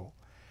proposal.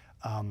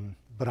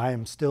 But I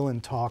am still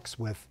in talks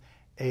with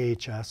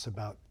AHS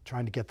about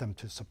trying to get them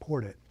to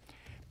support it,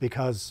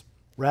 because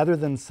rather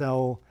than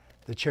sell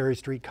the Cherry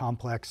Street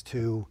complex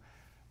to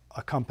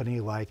a company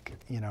like,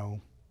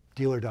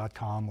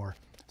 dealer.com or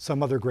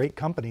some other great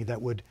company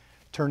that would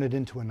turn it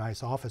into a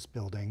nice office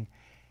building,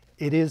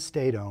 it is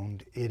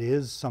state-owned. It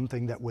is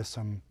something that with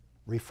some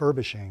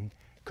refurbishing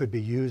could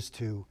be used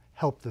to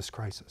help this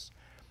crisis.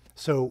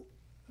 So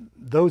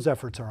those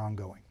efforts are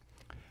ongoing.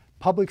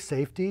 Public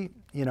safety,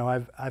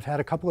 I've had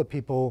a couple of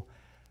people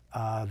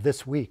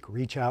this week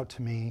reach out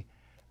to me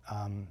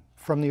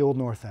from the Old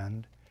North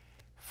End,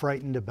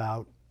 frightened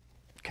about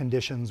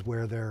conditions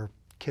where their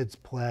kids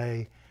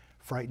play,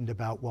 frightened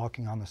about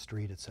walking on the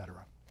street, et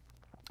cetera.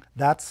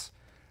 That's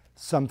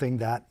something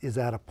that is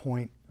at a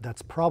point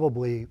that's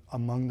probably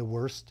among the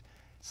worst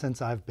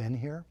since I've been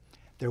here.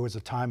 There was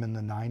a time in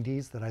the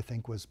 90s that I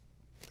think was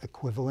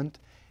equivalent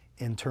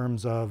in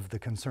terms of the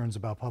concerns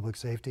about public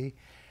safety.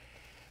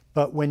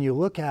 But when you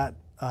look at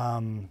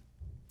the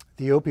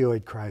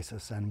opioid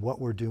crisis and what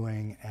we're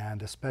doing,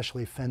 and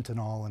especially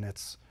fentanyl and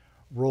its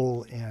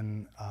role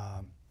in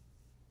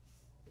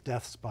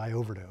deaths by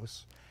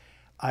overdose,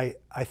 I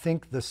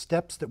think the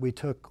steps that we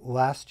took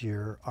last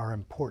year are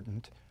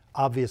important,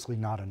 obviously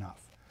not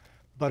enough.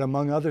 But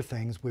among other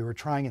things, we were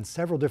trying in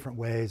several different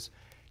ways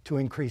to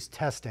increase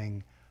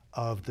testing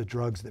of the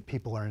drugs that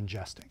people are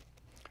ingesting.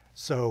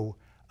 So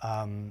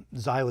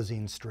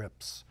xylazine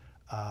strips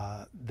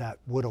that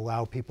would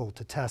allow people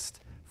to test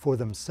for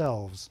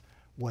themselves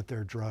what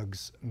their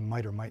drugs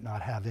might or might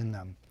not have in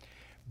them.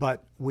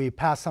 But we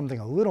passed something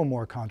a little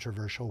more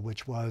controversial,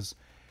 which was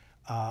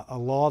a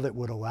law that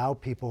would allow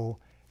people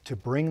to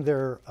bring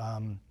their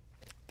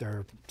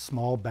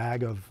small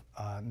bag of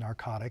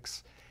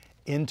narcotics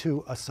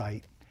into a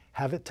site,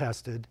 have it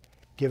tested,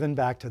 given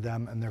back to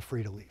them, and they're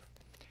free to leave.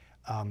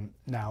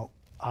 Now,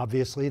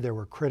 obviously, there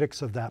were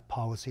critics of that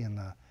policy in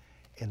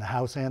the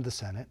House and the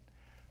Senate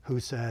who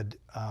said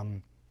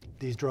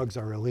these drugs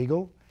are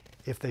illegal.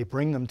 If they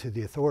bring them to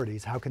the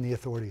authorities, how can the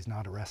authorities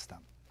not arrest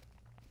them?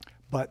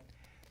 But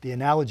the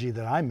analogy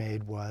that I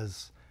made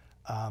was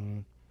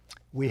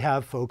we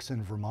have folks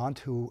in Vermont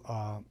who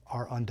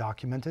are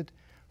undocumented,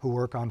 who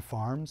work on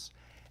farms,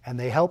 and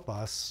they help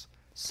us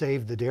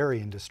save the dairy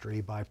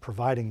industry by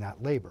providing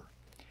that labor.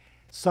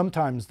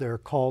 Sometimes they're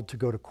called to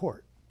go to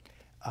court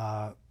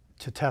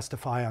to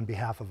testify on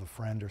behalf of a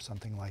friend or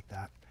something like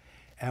that.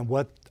 And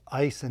what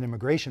ICE and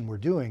immigration were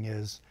doing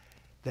is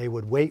they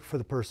would wait for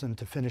the person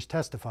to finish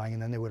testifying,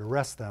 and then they would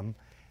arrest them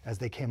as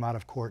they came out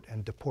of court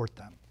and deport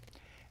them.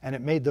 And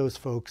it made those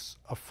folks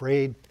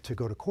afraid to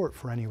go to court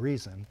for any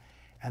reason,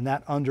 and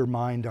that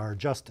undermined our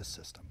justice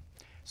system.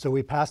 So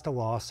we passed a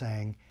law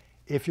saying,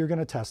 if you're going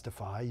to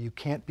testify, you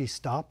can't be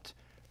stopped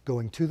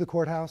going to the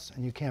courthouse,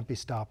 and you can't be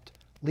stopped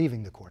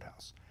leaving the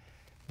courthouse.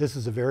 This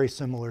is a very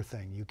similar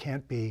thing. You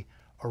can't be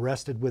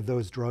arrested with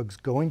those drugs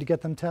going to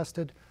get them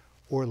tested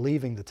or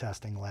leaving the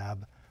testing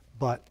lab,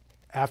 but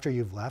after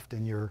you've left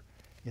and you're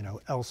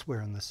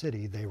elsewhere in the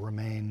city, they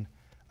remain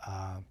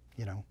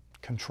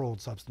controlled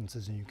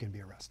substances, and you can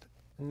be arrested.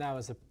 And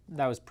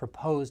that was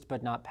proposed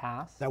but not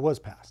passed? That was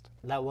passed.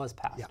 That was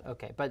passed. Yeah.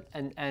 Okay. But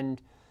in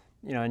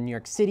New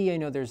York City, I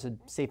know there's a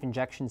safe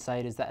injection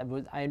site.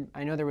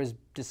 I know there was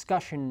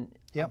discussion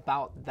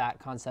about that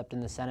concept in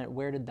the Senate.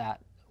 Where did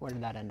that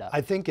end up?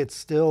 I think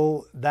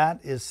that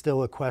is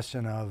still a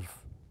question of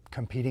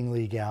competing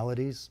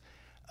legalities.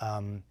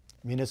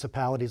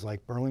 Municipalities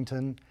like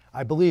Burlington,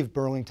 I believe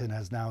Burlington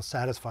has now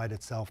satisfied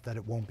itself that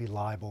it won't be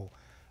liable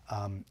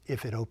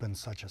if it opens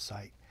such a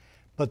site.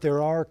 But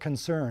there are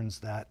concerns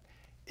that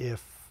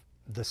if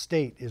the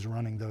state is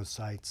running those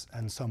sites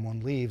and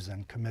someone leaves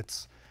and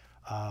commits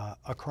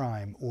a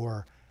crime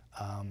or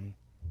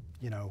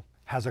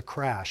has a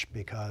crash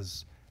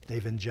because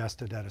they've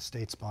ingested at a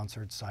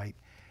state-sponsored site,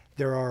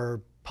 there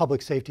are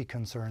public safety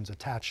concerns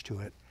attached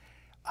to it.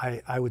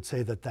 I would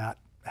say that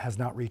has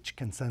not reached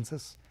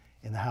consensus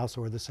in the House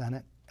or the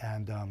Senate,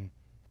 and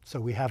so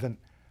we haven't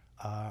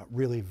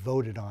really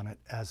voted on it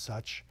as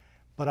such,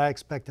 but I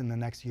expect in the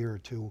next year or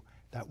two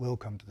that will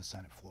come to the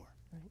Senate floor.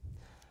 Right.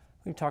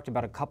 We've talked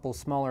about a couple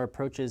smaller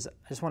approaches.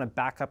 I just want to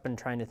back up and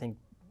trying to think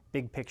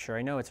big picture.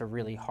 I know it's a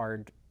really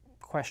hard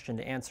question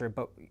to answer,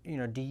 but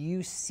do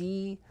you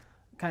see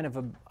kind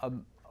of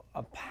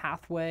a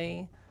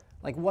pathway?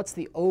 Like, what's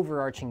the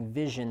overarching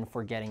vision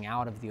for getting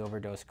out of the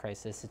overdose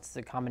crisis? It's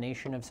the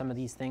combination of some of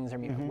these things. I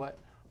mean,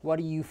 what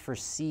do you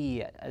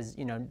foresee as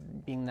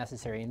being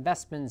necessary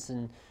investments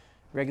and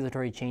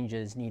regulatory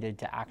changes needed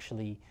to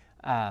actually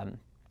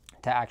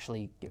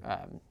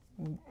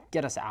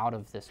get us out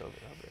of this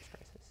overdose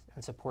crisis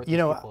and support these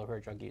people who are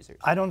drug users?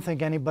 I don't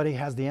think anybody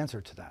has the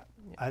answer to that.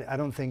 Yeah. I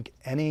don't think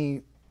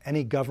any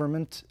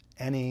government,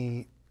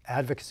 any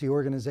advocacy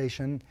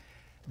organization,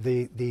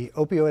 the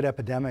opioid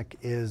epidemic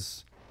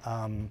is,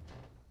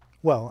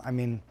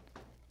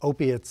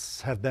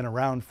 opiates have been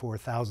around for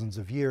thousands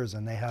of years,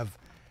 and they have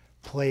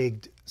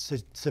plagued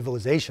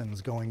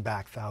civilizations going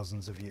back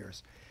thousands of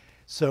years.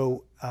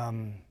 So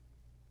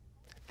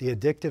the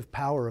addictive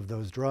power of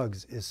those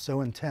drugs is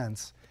so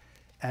intense,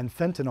 and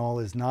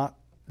fentanyl is not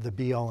the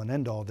be-all and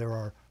end-all. There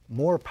are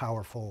more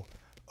powerful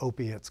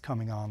opiates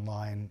coming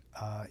online,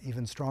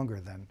 even stronger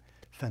than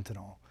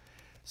fentanyl.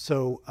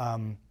 So,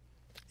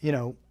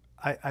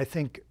 I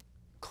think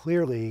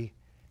clearly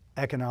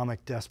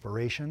economic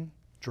desperation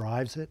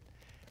drives it.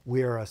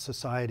 We are a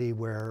society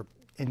where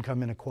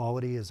income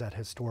inequality is at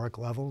historic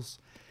levels.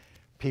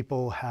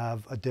 People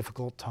have a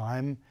difficult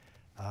time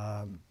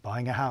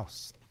buying a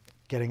house,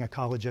 getting a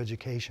college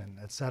education,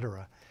 et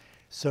cetera.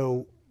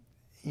 So,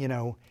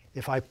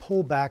 if I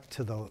pull back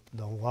to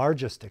the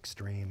largest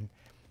extreme,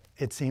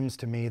 it seems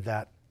to me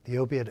that the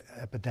opiate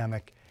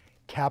epidemic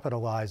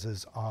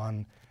capitalizes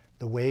on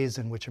the ways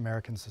in which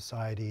American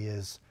society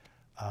is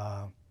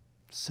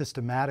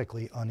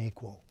systematically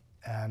unequal.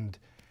 And,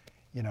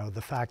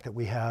 the fact that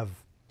we have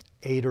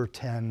 8 or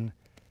 10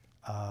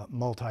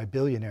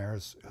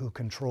 multi-billionaires who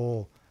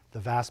control the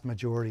vast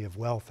majority of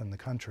wealth in the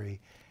country,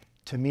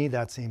 to me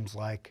that seems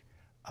like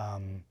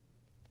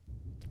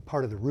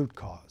part of the root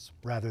cause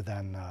rather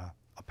than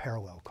a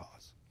parallel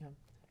cause. Yeah.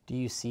 Do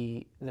you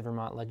see the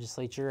Vermont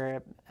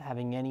Legislature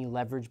having any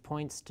leverage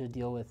points to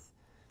deal with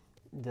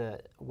the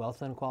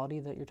wealth inequality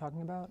that you're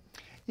talking about?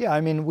 Yeah,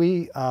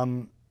 we,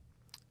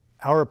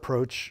 our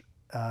approach,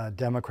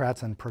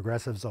 Democrats and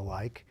progressives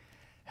alike,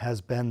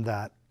 has been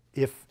that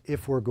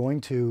if we're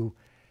going to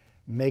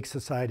make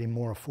society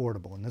more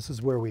affordable, and this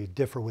is where we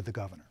differ with the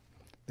governor.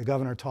 The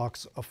governor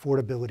talks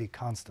affordability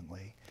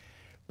constantly,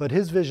 but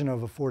his vision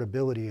of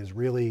affordability is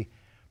really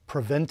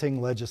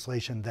preventing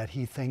legislation that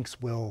he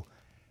thinks will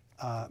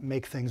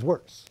make things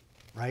worse,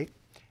 right?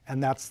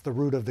 And that's the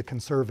root of the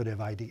conservative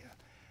idea.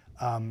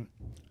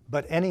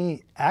 But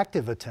any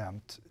active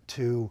attempt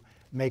to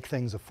make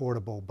things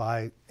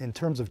affordable in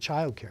terms of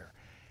childcare,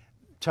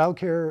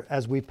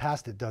 as we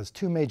passed it, does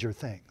two major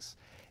things.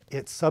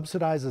 It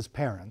subsidizes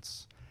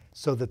parents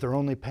so that they're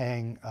only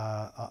paying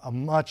a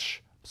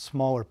much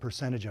smaller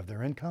percentage of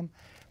their income,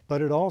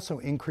 but it also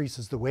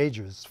increases the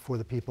wages for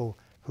the people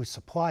who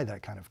supply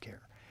that kind of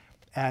care.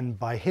 And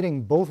by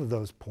hitting both of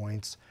those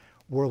points,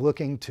 we're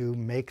looking to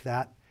make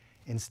that,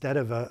 instead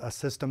of a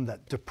system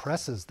that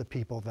depresses the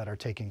people that are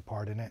taking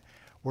part in it,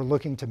 we're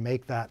looking to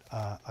make that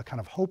a kind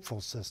of hopeful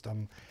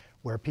system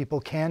where people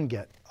can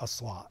get a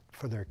slot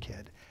for their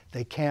kid.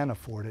 They can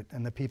afford it,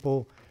 and the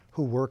people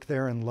who work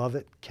there and love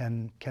it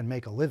can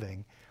make a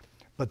living.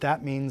 But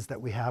that means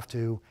that we have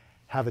to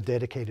have a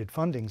dedicated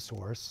funding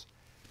source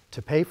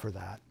to pay for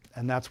that.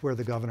 And that's where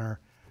the governor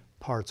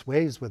parts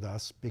ways with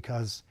us,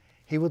 because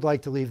he would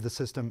like to leave the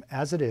system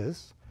as it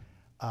is.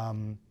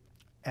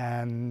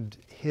 And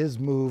his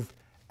move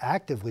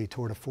actively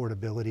toward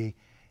affordability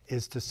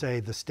is to say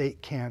the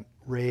state can't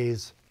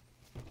raise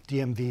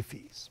DMV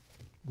fees,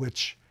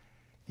 which,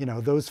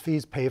 those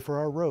fees pay for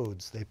our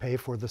roads, they pay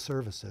for the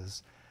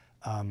services.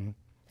 And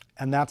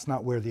that's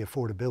not where the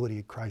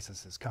affordability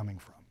crisis is coming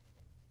from.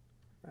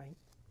 Right.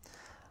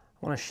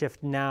 I want to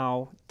shift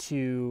now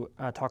to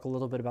talk a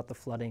little bit about the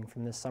flooding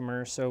from this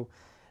summer. So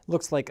it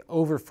looks like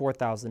over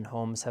 4,000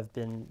 homes have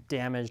been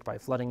damaged by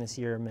flooding this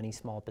year. Many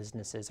small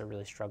businesses are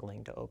really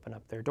struggling to open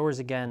up their doors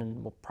again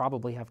and will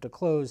probably have to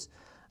close.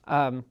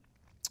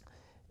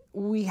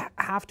 We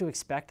have to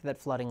expect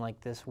that flooding like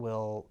this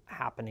will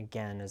happen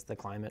again as the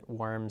climate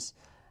warms.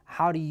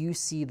 How do you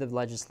see the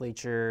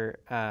legislature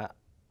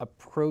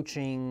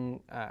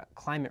approaching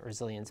climate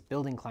resilience,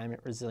 building climate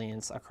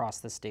resilience across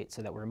the state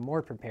so that we're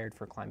more prepared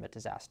for climate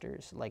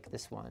disasters like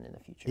this one in the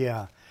future?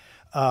 Yeah.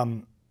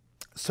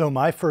 So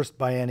my first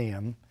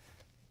biennium,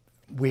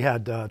 we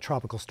had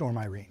Tropical Storm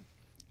Irene,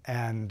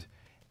 and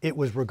it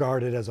was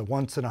regarded as a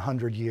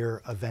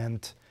once-in-a-100-year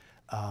event,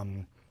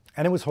 and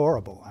it was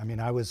horrible.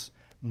 I was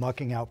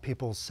mucking out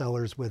people's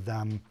cellars with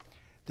them.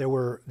 There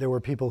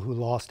were people who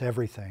lost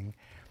everything.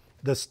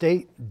 The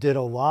state did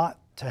a lot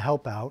to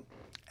help out,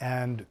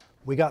 and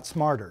we got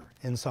smarter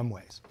in some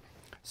ways.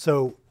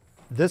 So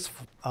this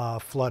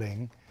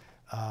flooding,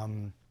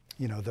 the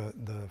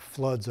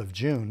floods of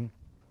July,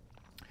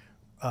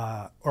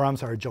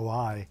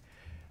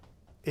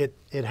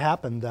 it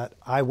happened that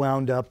I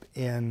wound up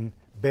in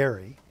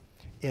Barry,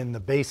 in the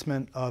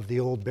basement of the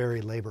old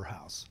Barry Labor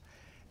House.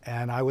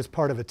 And I was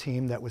part of a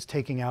team that was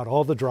taking out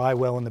all the dry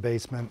well in the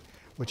basement,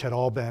 which had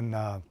all been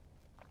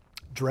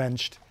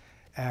drenched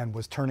and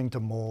was turning to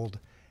mold.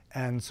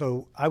 And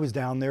so I was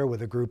down there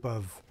with a group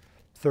of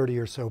 30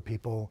 or so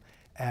people,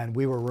 and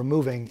we were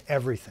removing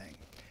everything.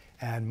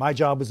 And my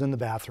job was in the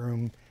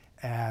bathroom,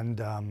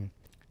 And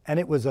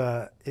it was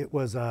a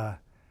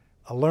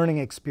learning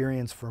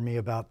experience for me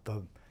about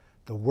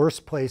the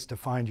worst place to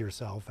find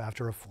yourself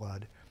after a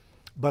flood.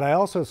 But I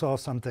also saw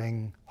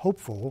something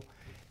hopeful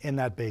in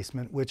that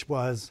basement, which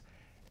was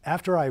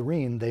after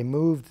Irene, they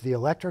moved the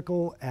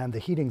electrical and the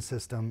heating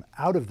system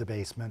out of the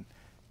basement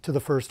to the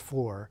first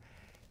floor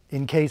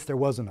in case there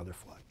was another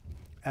flood.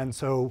 And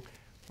so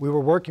we were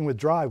working with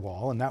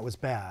drywall, and that was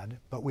bad,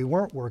 but we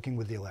weren't working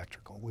with the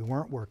electrical. We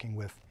weren't working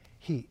with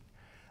heat.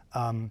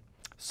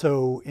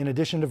 So in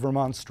addition to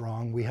Vermont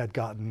Strong, we had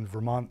gotten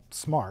Vermont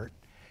Smart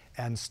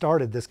and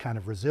started this kind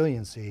of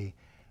resiliency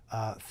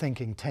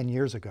thinking 10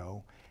 years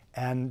ago.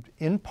 And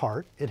in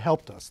part, it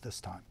helped us this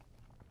time.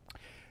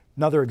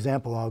 Another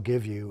example I'll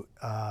give you.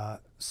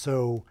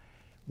 So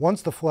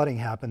once the flooding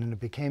happened and it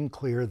became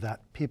clear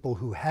that people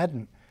who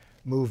hadn't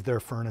moved their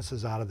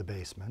furnaces out of the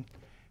basement,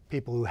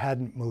 people who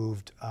hadn't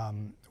moved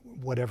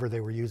whatever they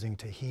were using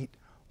to heat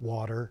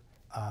water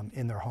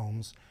in their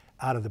homes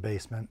out of the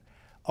basement,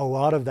 a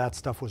lot of that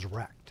stuff was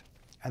wrecked,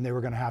 and they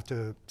were going to have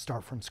to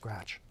start from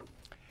scratch.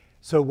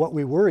 So what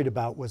we worried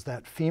about was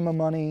that FEMA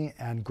money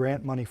and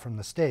grant money from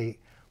the state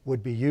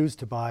would be used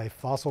to buy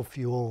fossil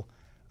fuel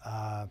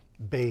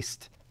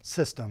based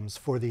systems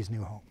for these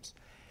new homes.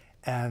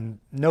 And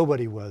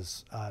nobody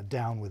was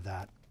down with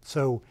that.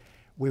 So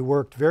we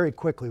worked very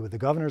quickly with the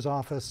governor's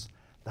office,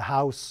 the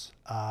House,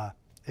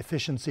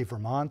 Efficiency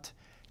Vermont,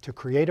 to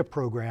create a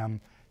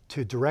program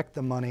to direct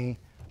the money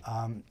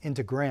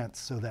into grants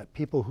so that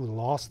people who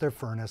lost their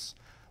furnace,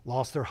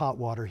 lost their hot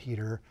water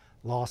heater,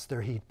 lost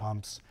their heat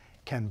pumps,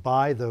 can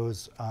buy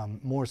those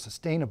more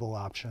sustainable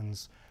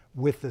options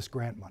with this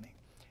grant money.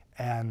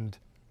 And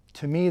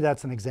to me,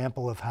 that's an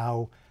example of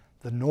how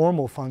the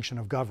normal function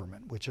of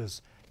government, which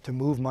is to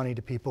move money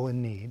to people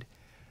in need,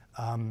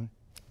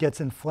 gets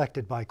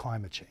inflected by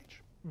climate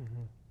change.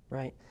 Mm-hmm.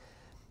 Right.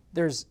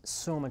 There's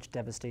so much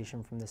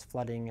devastation from this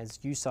flooding, as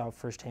you saw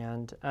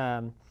firsthand.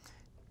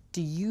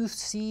 Do you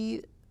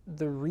see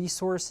the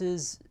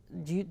resources,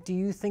 do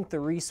you think the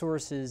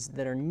resources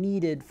that are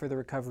needed for the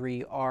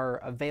recovery are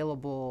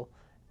available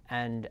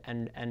and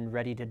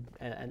ready to,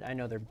 and I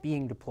know they're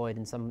being deployed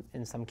in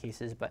some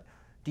cases, but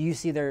do you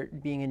see there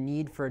being a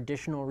need for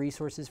additional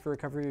resources for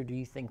recovery, or do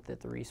you think that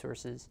the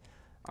resources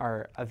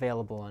are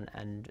available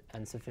and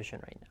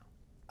sufficient right now?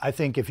 I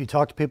think if you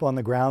talk to people on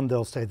the ground,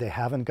 they'll say they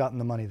haven't gotten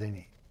the money they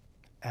need.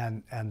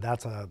 And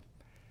that's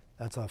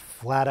a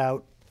flat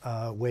out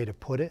way to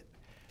put it.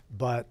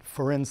 But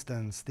for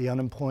instance, the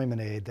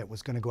unemployment aid that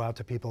was going to go out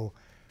to people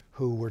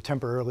who were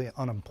temporarily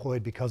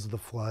unemployed because of the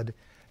flood,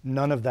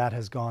 none of that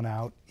has gone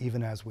out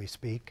even as we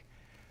speak.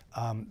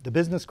 The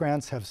business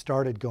grants have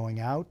started going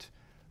out,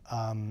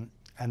 and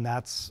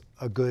that's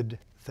a good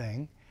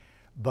thing.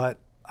 But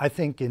I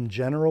think in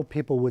general,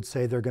 people would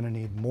say they're going to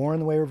need more in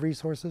the way of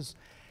resources,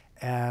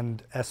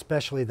 and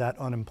especially that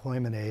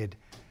unemployment aid.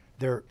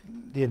 The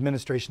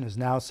administration is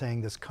now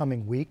saying this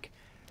coming week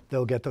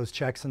they'll get those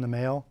checks in the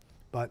mail,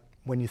 but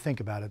when you think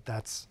about it,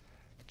 that's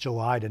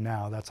July to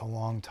now. That's a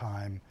long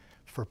time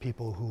for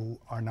people who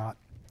are not,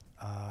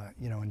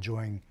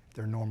 enjoying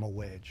their normal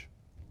wage.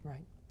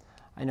 Right.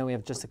 I know we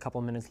have just a couple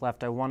minutes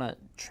left. I want to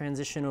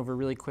transition over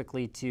really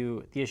quickly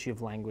to the issue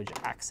of language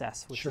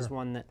access, which Sure. is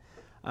one that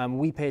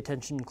we pay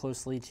attention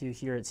closely to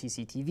here at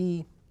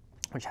CCTV,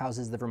 which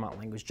houses the Vermont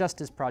Language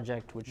Justice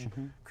Project, which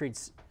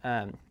creates,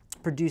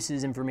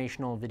 produces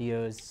informational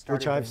videos.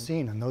 Which I've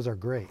seen, and those are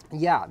great.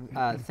 Yeah,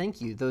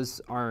 thank you. Those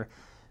are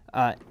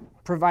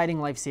providing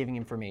life-saving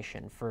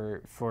information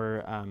for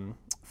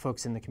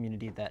folks in the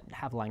community that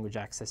have language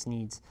access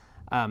needs.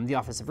 The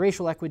Office of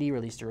Racial Equity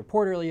released a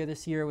report earlier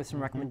this year with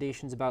some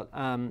recommendations about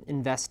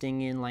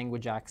investing in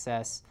language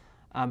access,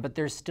 but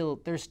there's still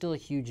a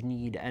huge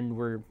need, and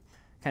we're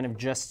kind of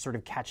just sort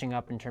of catching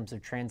up in terms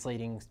of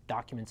translating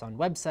documents on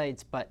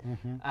websites. But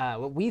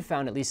what we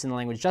found, at least in the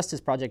Language Justice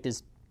Project,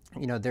 is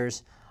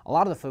there's a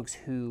lot of the folks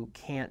who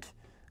can't,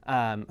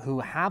 who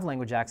have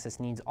language access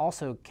needs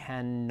also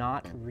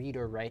cannot read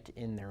or write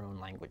in their own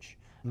language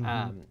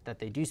that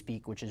they do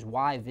speak, which is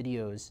why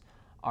videos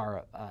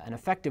are an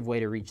effective way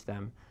to reach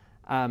them.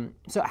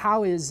 So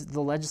how is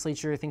the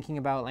legislature thinking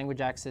about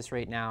language access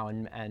right now,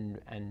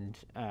 and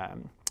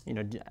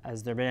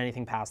has there been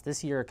anything passed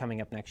this year or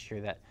coming up next year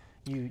that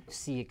you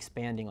see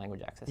expanding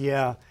language access?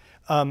 Yeah.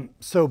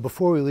 So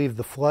before we leave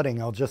the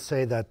flooding, I'll just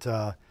say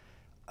that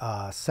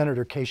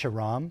Senator Keisha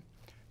Ram,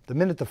 the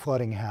minute the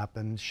flooding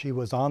happened, she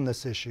was on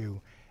this issue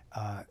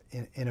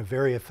in a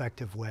very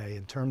effective way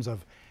in terms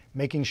of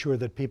making sure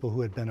that people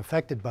who had been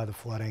affected by the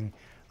flooding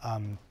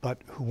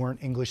but who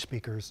weren't English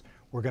speakers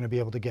were going to be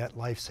able to get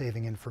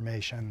life-saving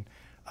information,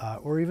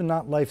 or even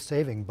not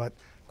life-saving, but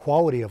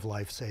quality of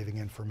life-saving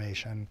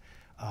information,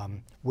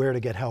 where to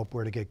get help,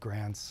 where to get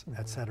grants,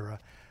 et cetera.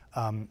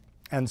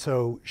 And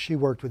so she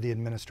worked with the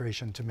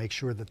administration to make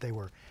sure that they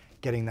were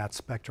getting that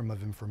spectrum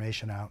of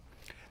information out.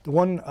 The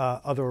one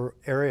other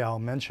area I'll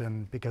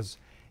mention, because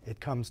it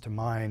comes to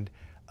mind,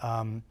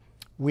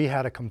 we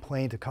had a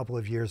complaint a couple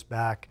of years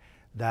back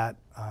that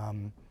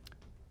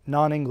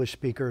non-English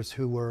speakers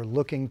who were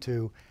looking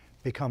to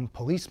become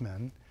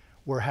policemen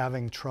were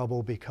having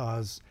trouble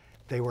because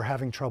they were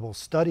having trouble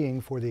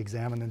studying for the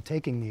exam and then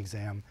taking the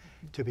exam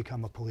to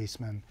become a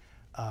policeman.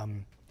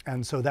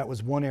 And so that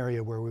was one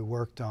area where we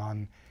worked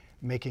on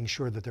making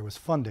sure that there was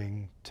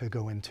funding to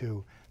go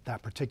into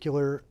that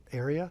particular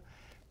area.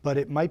 But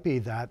it might be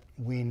that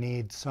we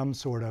need some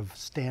sort of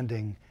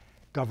standing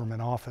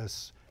government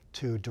office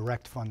to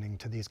direct funding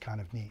to these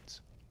kind of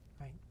needs.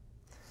 Right.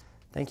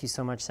 Thank you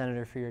so much,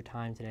 Senator, for your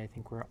time today. I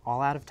think we're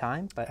all out of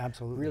time, but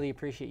Absolutely. Really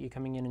appreciate you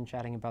coming in and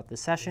chatting about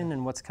this session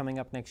and what's coming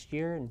up next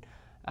year.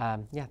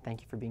 And yeah,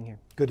 thank you for being here.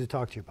 Good to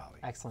talk to you, Bobby.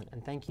 Excellent.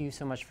 And thank you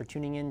so much for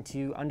tuning in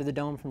to Under the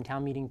Dome from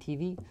Town Meeting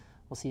TV.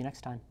 We'll see you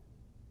next time.